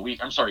Player of the Week.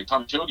 I'm sorry,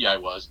 Tommy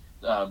Togia was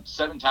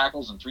 7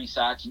 tackles and 3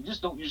 sacks. You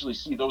just don't usually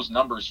see those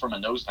numbers from a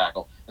nose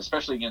tackle,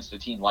 especially against a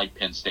team like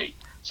Penn State.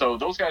 So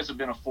those guys have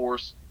been a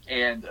force.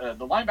 And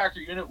the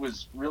linebacker unit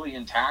was really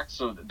intact,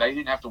 so they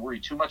didn't have to worry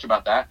too much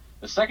about that.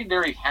 The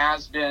secondary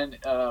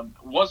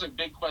was a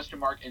big question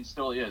mark and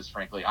still is,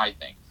 frankly, I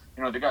think.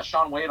 They got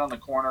Sean Wade on the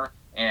corner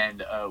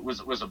and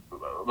was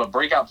a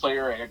breakout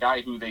player, a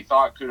guy who they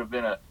thought could have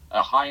been a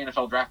high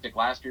NFL draft pick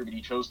last year, but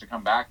he chose to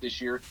come back this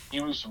year. He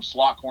moves from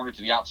slot corner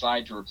to the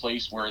outside to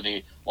replace where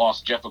they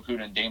lost Jeff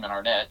Okudah and Damon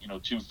Arnett,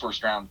 2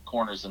 first-round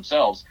corners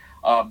themselves.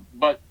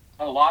 But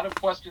a lot of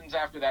questions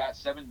after that.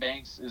 Sevyn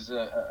Banks is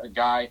a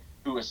guy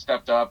who has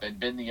stepped up and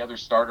been the other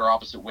starter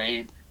opposite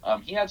Wade.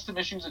 He had some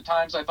issues at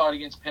times, I thought,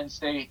 against Penn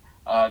State.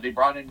 They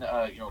brought in,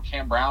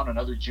 Cam Brown,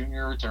 another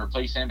junior, to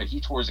replace him, but he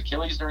tore his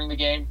Achilles during the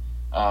game,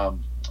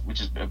 which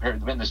has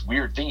been this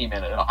weird theme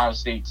in Ohio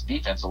State's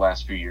defense the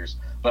last few years.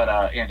 But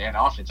and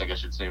offense, I guess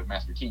I should say, with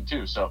Master Teague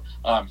too. So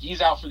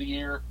he's out for the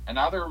year. And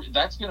now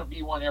that's going to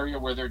be one area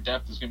where their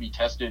depth is going to be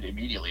tested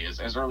immediately,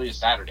 as early as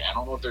Saturday. I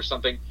don't know if there's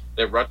something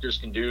that Rutgers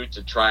can do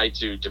to try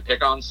to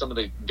pick on some of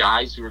the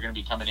guys who are going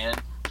to be coming in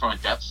from a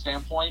depth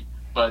standpoint,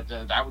 but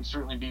that would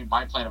certainly be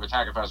my plan of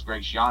attack if I was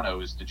Greg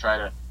Schiano, is to try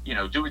to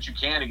do what you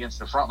can against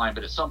the front line,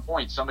 but at some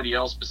point somebody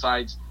else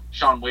besides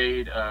Sean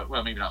Wade,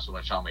 well, maybe not so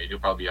much Sean Wade, he'll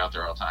probably be out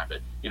there all the time, but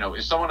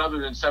if someone other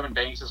than Sevyn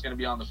Banks is going to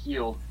be on the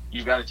field,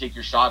 you've got to take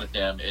your shot at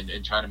them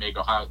and try to make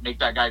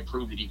that guy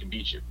prove that he can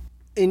beat you.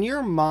 In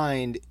your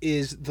mind,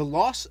 is the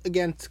loss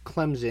against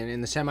Clemson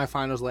in the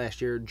semifinals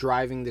last year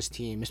driving this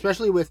team,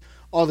 especially with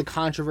all the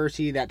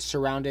controversy that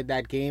surrounded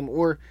that game,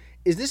 or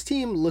is this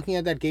team looking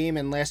at that game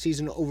and last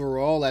season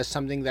overall as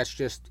something that's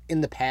just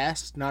in the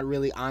past, not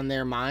really on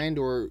their mind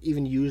or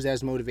even used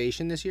as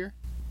motivation this year?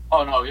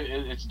 Oh, no,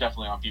 it's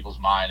definitely on people's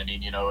mind. I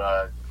mean,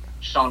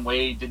 Sean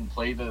Wade didn't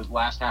play the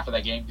last half of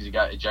that game because he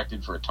got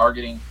ejected for a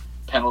targeting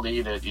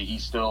penalty that he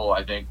still,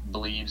 I think,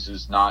 believes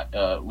was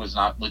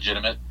not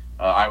legitimate.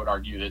 I would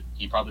argue that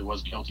he probably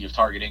was guilty of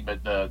targeting, but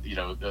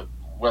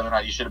whether or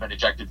not he should have been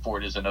ejected for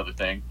it is another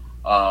thing.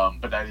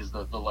 But that is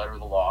the letter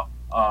of the law.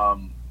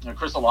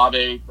 Chris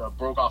Olave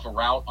broke off a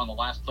route on the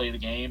last play of the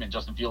game, and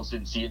Justin Fields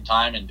didn't see it in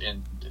time, and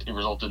it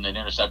resulted in an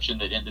interception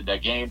that ended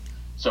that game.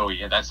 So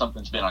that's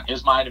something that's been on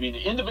his mind. I mean,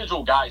 the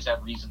individual guys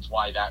have reasons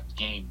why that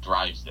game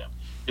drives them,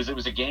 because it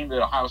was a game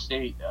that Ohio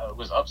State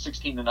was up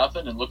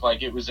 16-0 and looked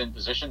like it was in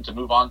position to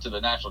move on to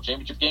the national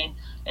championship game,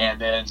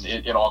 and then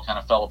it all kind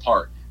of fell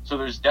apart. So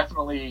there's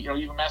definitely,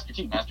 even Master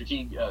Teague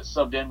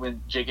subbed in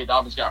when J.K.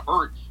 Dobbins got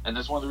hurt, and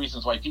that's one of the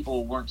reasons why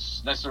people weren't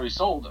necessarily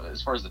sold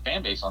as far as the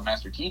fan base on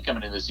Master Teague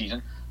coming into this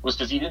season, was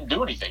because he didn't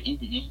do anything.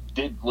 He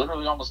did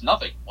literally almost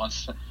nothing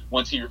once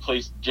he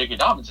replaced J.K.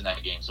 Dobbins in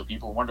that game. So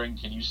people were wondering,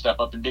 can you step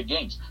up in big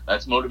games?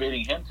 That's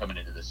motivating him coming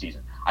into this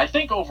season. I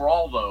think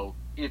overall, though,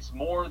 it's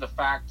more the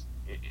fact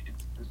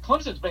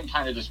Clemson's been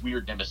kind of this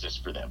weird nemesis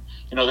for them.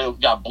 They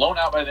got blown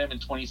out by them in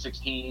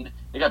 2016.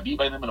 They got beat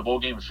by them in a bowl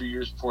game a few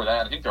years before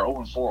that. I think they're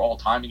 0-4 all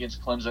time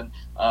against Clemson.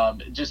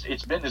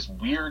 It's been this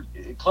weird.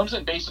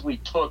 Clemson basically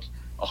took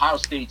Ohio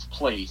State's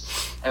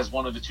place as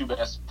one of the 2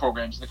 best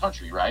programs in the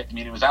country, right? I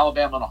mean, it was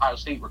Alabama and Ohio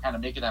State were kind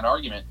of making that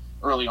argument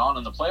early on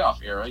in the playoff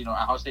era.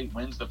 Ohio State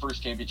wins the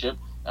first championship,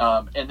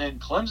 and then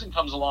Clemson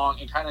comes along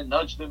and kind of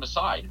nudged them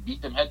aside and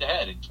beat them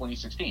head-to-head in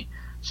 2016.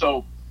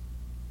 So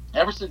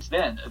ever since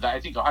then, I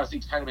think Ohio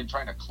State's kind of been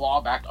trying to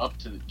claw back up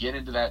to get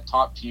into that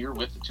top tier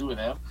with the 2 of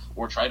them,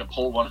 or try to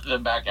pull one of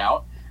them back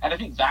out. And I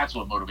think that's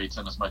what motivates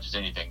them as much as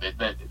anything.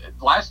 That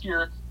last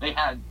year they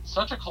had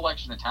such a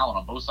collection of talent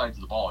on both sides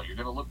of the ball. You're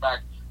going to look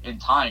back in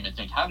time and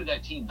think, how did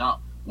that team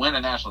not win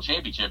a national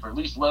championship, or at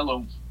least let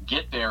alone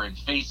get there and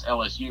face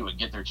LSU and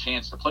get their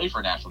chance to play for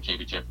a national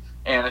championship?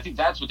 And I think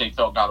that's what they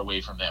felt got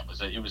away from them, was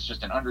that it was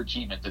just an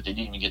underachievement that they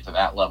didn't even get to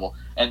that level.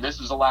 And this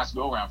is the last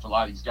go-around for a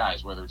lot of these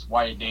guys, whether it's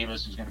Wyatt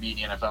Davis, who's going to be in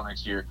the NFL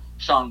next year,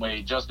 Sean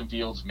Wade, Justin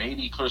Fields,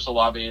 maybe Chris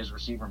Olave as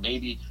receiver,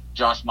 maybe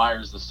Josh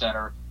Myers, the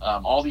center,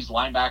 all these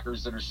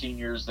linebackers that are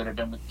seniors that have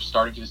been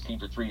starting for this team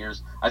for 3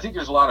 years. I think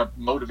there's a lot of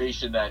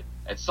motivation that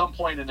at some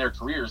point in their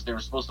careers they were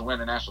supposed to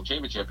win a national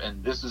championship,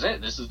 and this is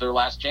it. This is their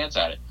last chance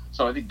at it.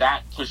 So I think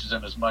that pushes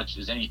them as much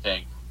as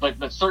anything.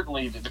 But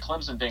certainly the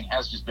Clemson thing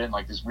has just been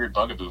like this weird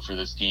bugaboo for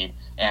this team,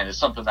 and it's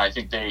something that I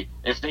think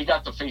if they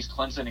got to face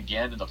Clemson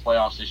again in the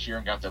playoffs this year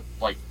and got to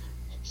like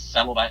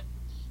settle that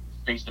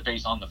face to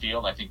face on the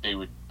field, I think they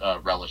would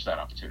relish that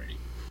opportunity.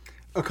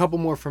 A couple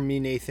more from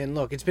me, Nathan.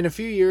 Look, it's been a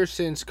few years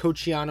since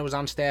Coach Schiano was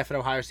on staff at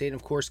Ohio State, and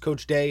of course,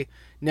 Coach Day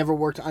never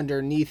worked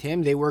underneath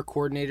him. They were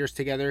coordinators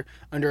together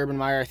under Urban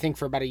Meyer, I think,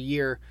 for about a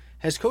year.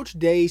 Has Coach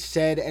Day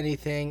said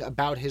anything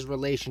about his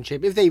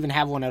relationship, if they even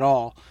have one at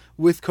all,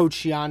 with Coach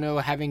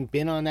Schiano having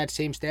been on that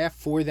same staff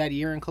for that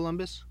year in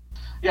Columbus?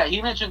 Yeah, he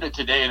mentioned it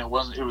today, and it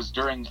was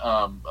during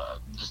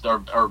just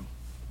our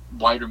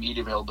wider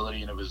media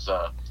availability, and it was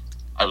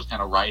I was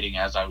kind of writing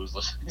as I was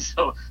listening,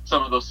 so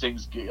some of those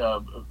things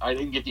I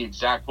didn't get the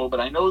exact quote, but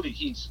I know that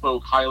he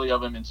spoke highly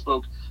of him and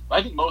spoke.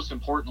 I think most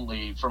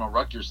importantly, from a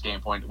Rutgers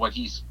standpoint, what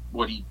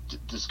he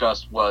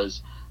discussed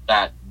was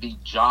that the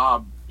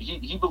job.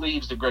 He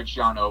believes that Greg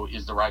Schiano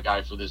is the right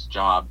guy for this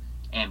job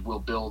and will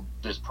build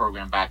this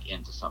program back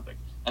into something.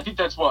 I think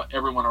that's what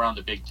everyone around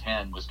the Big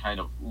Ten was kind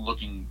of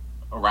looking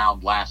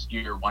around last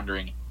year,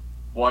 wondering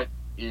what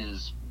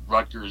is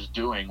Rutgers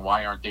doing?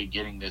 Why aren't they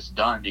getting this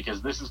done?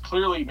 Because this is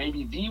clearly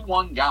maybe the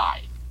one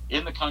guy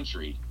in the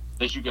country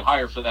that you could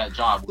hire for that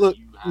job. Look,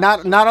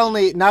 not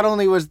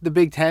only was the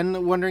Big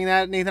Ten wondering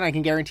that, Nathan, I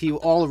can guarantee you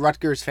all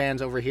Rutgers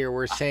fans over here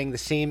were saying the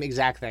same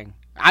exact thing.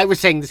 I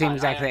was saying the same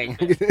exact thing.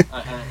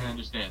 I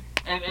understand.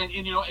 And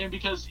you know, and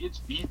because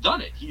he's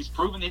done it. He's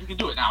proven that he can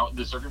do it. Now,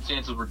 the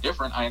circumstances were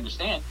different, I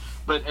understand.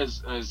 But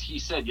as he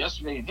said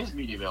yesterday in his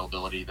media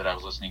availability that I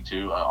was listening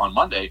to on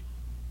Monday,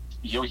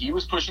 you know, he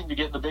was pushing to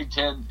get in the Big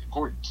Ten,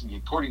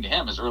 according to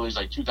him, as early as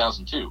like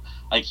 2002.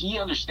 Like, he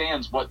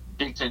understands what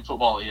Big Ten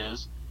football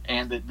is,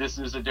 and that this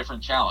is a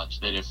different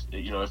challenge. That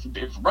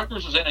if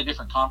Rutgers was in a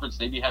different conference,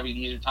 they'd be having an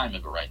easier time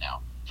of it right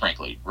now,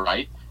 frankly,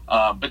 right?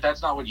 But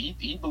that's not what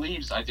he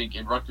believes, I think,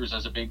 in Rutgers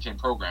as a Big Ten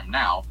program.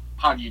 Now,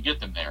 how do you get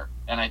them there?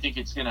 And I think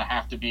it's going to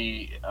have to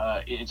be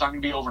it's not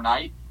going to be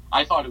overnight.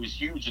 I thought it was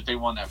huge that they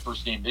won that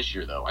first game this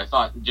year, though. I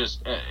thought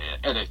just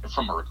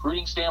from a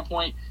recruiting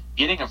standpoint,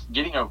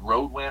 getting a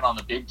road win on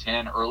the Big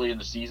Ten early in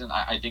the season,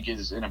 I think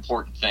is an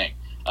important thing,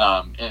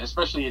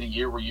 especially in a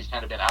year where you've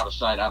kind of been out of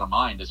sight, out of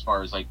mind as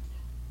far as like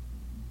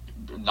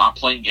not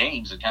playing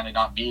games and kind of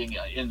not being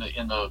in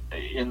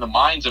the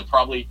minds of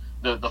probably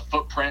the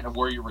footprint of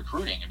where you're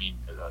recruiting. I mean,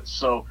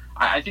 so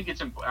I think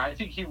I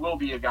think he will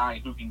be a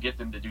guy who can get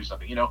them to do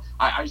something. You know,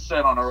 I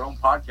said on our own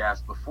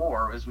podcast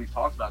before, as we've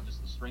talked about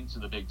just the strengths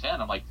of the Big Ten,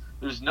 I'm like,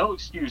 there's no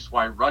excuse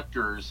why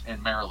Rutgers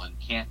and Maryland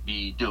can't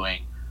be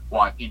doing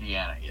what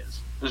Indiana is.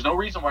 There's no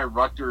reason why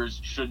Rutgers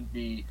shouldn't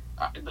be.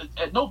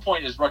 At no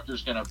point is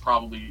Rutgers going to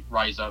probably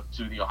rise up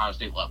to the Ohio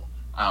State level.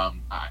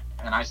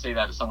 And I say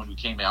that as someone who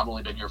came in. I've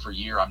only been here for a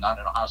year. I'm not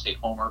an Ohio State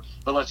homer,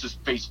 but let's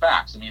just face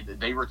facts. I mean,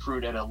 they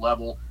recruit at a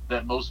level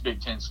that most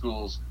Big Ten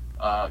schools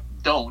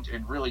don't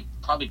and really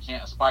probably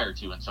can't aspire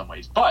to in some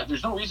ways. But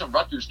there's no reason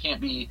Rutgers can't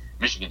be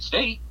Michigan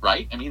State,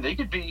 right? I mean, they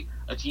could be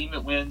a team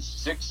that wins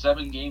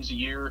 6-7 games a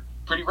year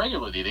pretty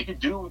regularly. They could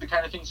do the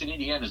kind of things that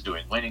Indiana's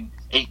doing, winning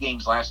 8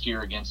 games last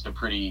year against a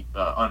pretty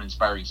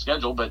uninspiring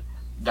schedule, but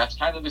that's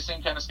kind of the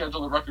same kind of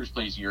schedule that Rutgers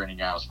plays year in and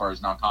year out as far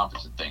as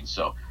non-conference and things.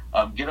 So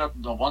get up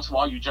once in a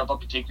while, you jump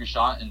up and take your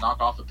shot and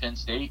knock off a Penn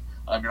State.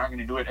 You're not going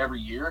to do it every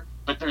year,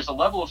 but there's a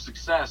level of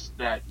success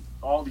that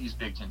all these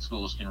Big Ten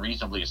schools can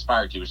reasonably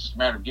aspire to. It's just a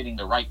matter of getting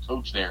the right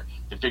coach there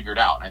to figure it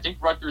out. And I think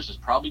Rutgers has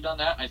probably done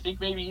that. I think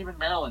maybe even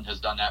Maryland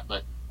has done that,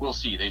 but we'll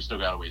see. They've still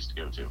got a ways to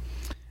go too.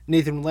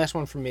 Nathan, last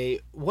one from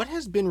me. What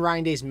has been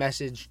Ryan Day's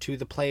message to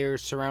the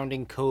players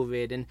surrounding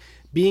COVID and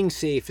being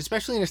safe,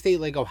 especially in a state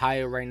like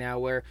Ohio right now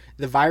where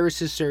the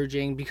virus is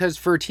surging? Because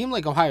for a team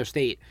like Ohio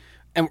State,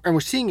 and we're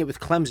seeing it with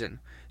Clemson,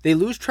 they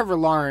lose Trevor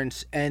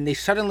Lawrence and they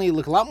suddenly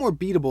look a lot more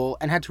beatable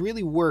and had to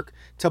really work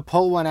to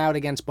pull one out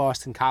against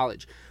Boston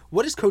College.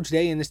 What is Coach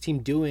Day and this team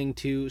doing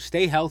to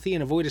stay healthy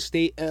and avoid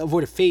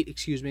a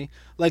fate,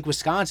 like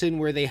Wisconsin,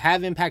 where they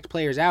have impact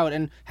players out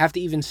and have to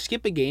even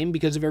skip a game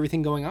because of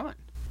everything going on?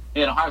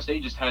 And Ohio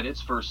State just had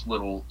its first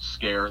little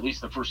scare, at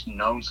least the first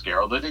known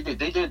scare. Although they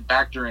did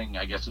back during,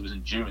 I guess it was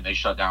in June, they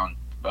shut down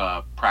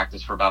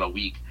practice for about a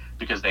week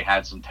because they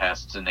had some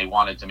tests and they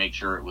wanted to make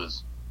sure it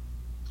was,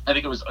 I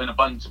think it was an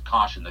abundance of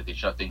caution that they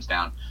shut things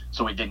down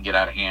so it didn't get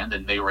out of hand,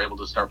 and they were able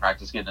to start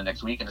practice again the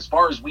next week. And as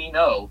far as we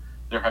know,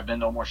 there have been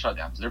no more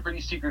shutdowns. They're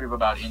pretty secretive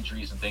about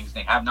injuries and things.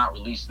 They have not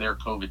released their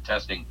COVID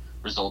testing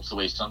results the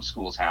way some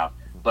schools have.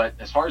 But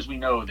as far as we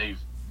know,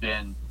 they've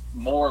been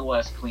more or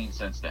less clean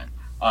since then.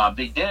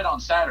 They did on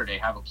Saturday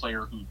have a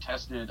player who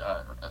tested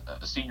a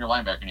senior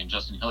linebacker named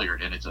Justin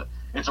Hilliard, and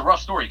it's a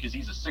rough story because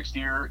he's a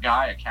sixth-year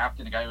guy, a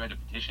captain, a guy who had to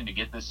petition to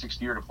get this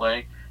sixth year to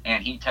play,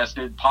 and he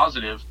tested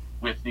positive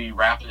with the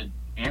rapid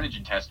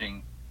antigen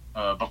testing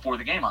before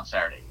the game on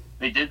Saturday.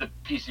 They did the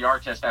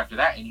PCR test after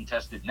that, and he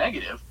tested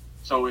negative,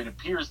 so it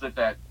appears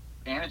that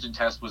antigen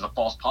test was a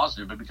false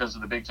positive, but because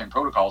of the Big Ten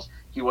protocols,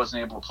 he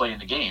wasn't able to play in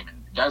the game.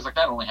 And guys like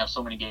that only have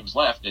so many games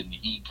left, and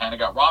he kind of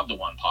got robbed of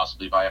one,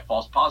 possibly by a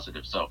false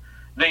positive. So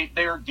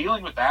they're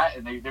dealing with that,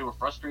 and they were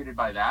frustrated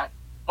by that.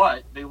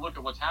 But they look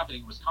at what's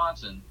happening in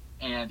Wisconsin,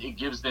 and it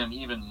gives them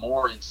even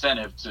more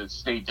incentive to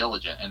stay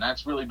diligent. And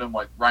that's really been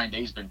what Ryan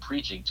Day's been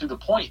preaching, to the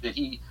point that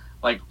he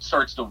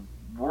starts to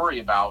worry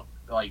about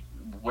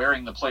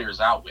wearing the players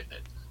out with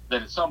it.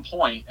 That at some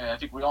point, and I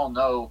think we all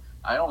know,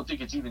 I don't think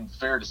it's even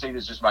fair to say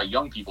this just about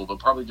young people, but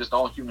probably just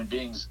all human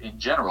beings in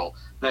general,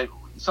 that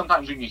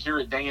sometimes when you hear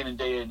it day in and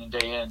day in and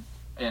day in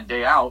and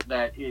day out,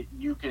 that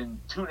you can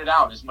tune it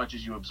out as much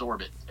as you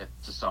absorb it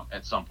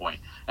at some point.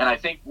 And I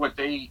think what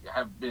they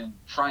have been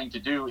trying to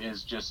do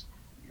is just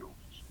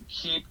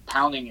keep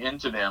pounding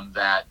into them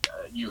that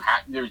you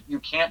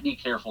can't be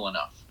careful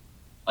enough.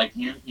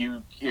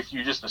 If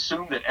you just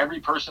assume that every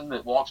person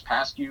that walks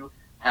past you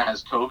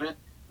has COVID,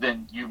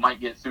 then you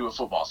might get through a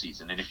football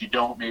season. And if you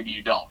don't, maybe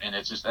you don't. And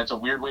that's a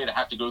weird way to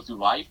have to go through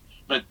life,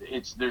 but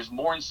there's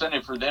more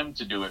incentive for them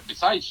to do it,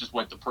 besides just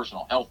what the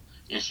personal health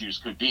issues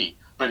could be.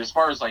 But as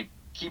far as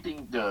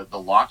keeping the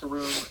locker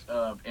room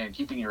and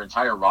keeping your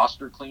entire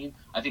roster clean,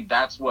 I think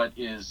that's what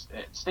is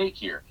at stake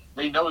here.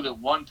 They know that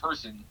one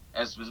person,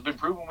 as has been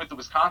proven with the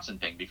Wisconsin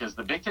thing, because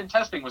the Big Ten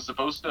testing was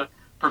supposed to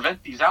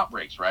prevent these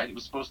outbreaks, right? It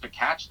was supposed to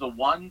catch the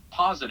one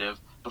positive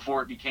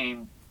before it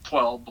became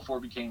 12, before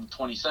it became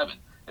 27.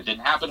 It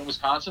didn't happen in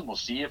Wisconsin. We'll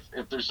see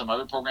if there's some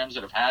other programs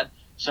that have had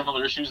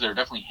similar issues. There are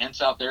definitely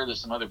hints out there that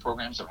some other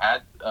programs have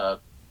had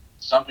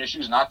some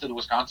issues, not to the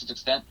Wisconsin's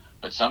extent,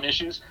 but some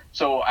issues.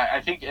 So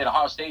I think at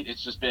Ohio State,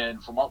 it's just been,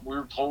 from what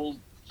we're told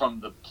from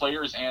the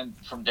players and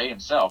from Day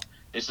himself,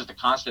 it's just a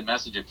constant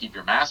message of keep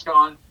your mask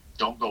on,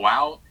 don't go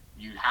out.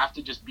 You have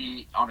to just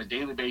be, on a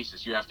daily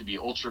basis, you have to be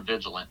ultra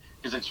vigilant,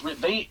 because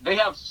they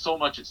have so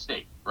much at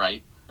stake,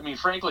 right? I mean,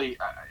 frankly,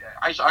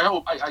 I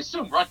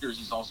assume Rutgers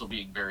is also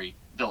being very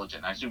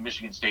diligent. I assume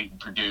Michigan State and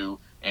Purdue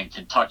and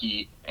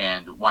Kentucky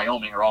and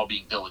Wyoming are all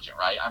being diligent,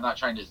 right? I'm not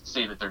trying to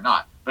say that they're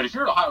not. But if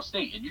you're at Ohio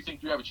State and you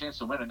think you have a chance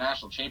to win a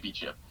national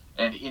championship,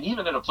 and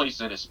even at a place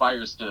that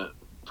aspires to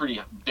pretty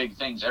big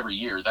things every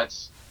year,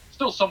 that's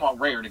still somewhat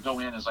rare to go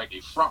in as a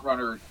front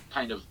runner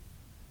kind of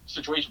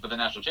situation for the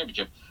national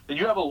championship, then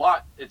you have a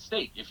lot at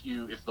stake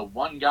if the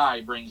one guy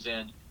brings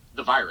in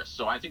the virus.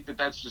 So I think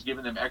that's just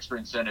giving them extra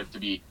incentive to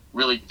be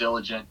really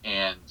diligent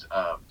and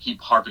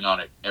keep harping on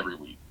it every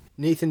week.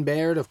 Nathan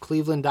Baird of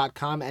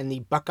Cleveland.com and the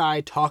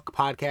Buckeye Talk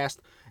podcast.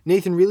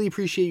 Nathan, really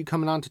appreciate you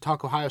coming on to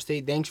talk Ohio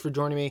State. Thanks for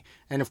joining me.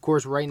 And of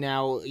course, right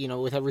now,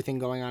 with everything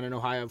going on in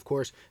Ohio, of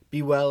course,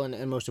 be well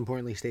and most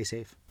importantly, stay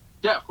safe.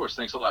 Yeah, of course.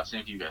 Thanks a lot.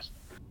 Same to you guys.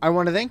 I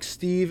want to thank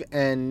Steve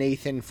and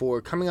Nathan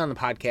for coming on the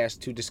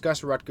podcast to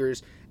discuss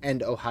Rutgers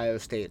and Ohio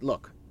State.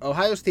 Look,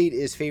 Ohio State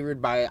is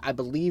favored by, I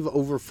believe,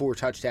 over 4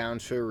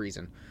 touchdowns for a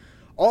reason.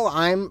 All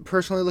I'm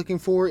personally looking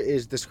for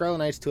is the Scarlet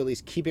Knights to at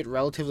least keep it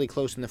relatively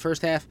close in the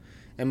first half,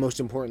 and most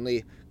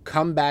importantly,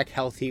 come back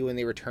healthy when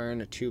they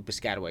return to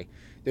Piscataway.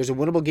 There's a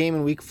winnable game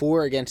in Week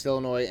 4 against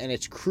Illinois, and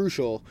it's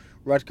crucial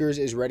Rutgers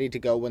is ready to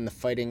go when the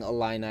Fighting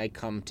Illini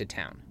come to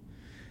town.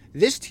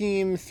 This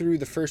team, through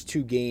the first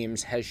 2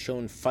 games, has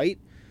shown fight.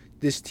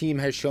 This team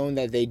has shown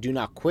that they do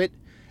not quit.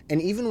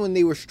 And even when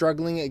they were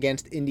struggling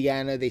against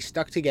Indiana, they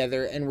stuck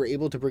together and were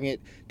able to bring it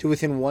to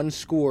within 1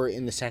 score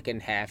in the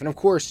second half. And of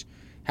course,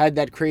 had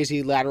that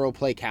crazy lateral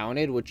play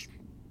counted, which,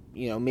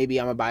 maybe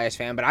I'm a biased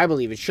fan, but I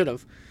believe it should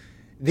have,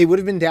 they would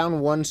have been down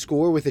 1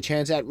 score with a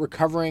chance at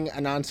recovering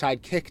an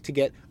onside kick to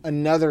get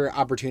another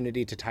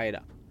opportunity to tie it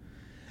up.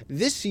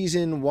 This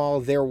season,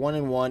 while they're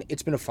 1-1,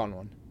 it's been a fun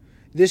one.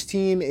 This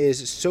team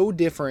is so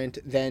different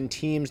than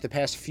teams the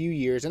past few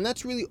years, and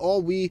that's really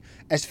all we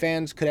as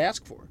fans could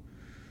ask for.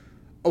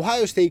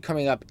 Ohio State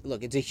coming up,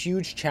 look, it's a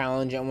huge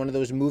challenge and one of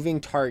those moving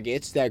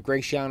targets that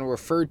Greg Schiano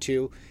referred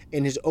to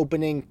in his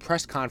opening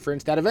press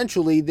conference that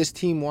eventually this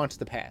team wants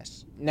to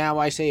pass. Now,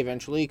 I say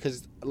eventually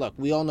because, look,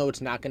 we all know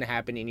it's not going to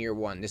happen in year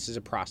 1. This is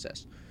a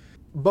process.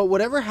 But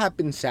whatever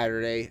happens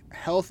Saturday,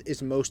 health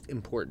is most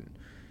important.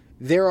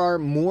 There are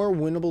more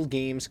winnable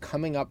games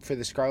coming up for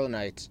the Scarlet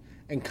Knights,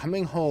 and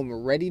coming home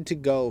ready to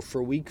go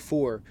for Week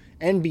 4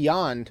 and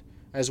beyond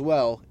as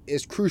well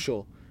is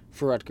crucial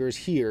for Rutgers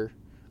here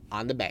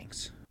on the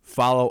Banks.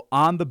 Follow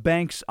On the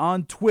Banks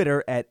on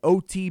Twitter at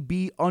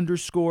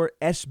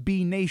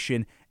OTB_SB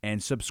Nation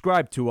and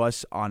subscribe to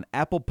us on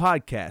Apple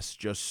Podcasts.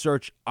 Just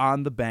search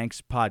On the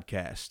Banks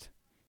Podcast.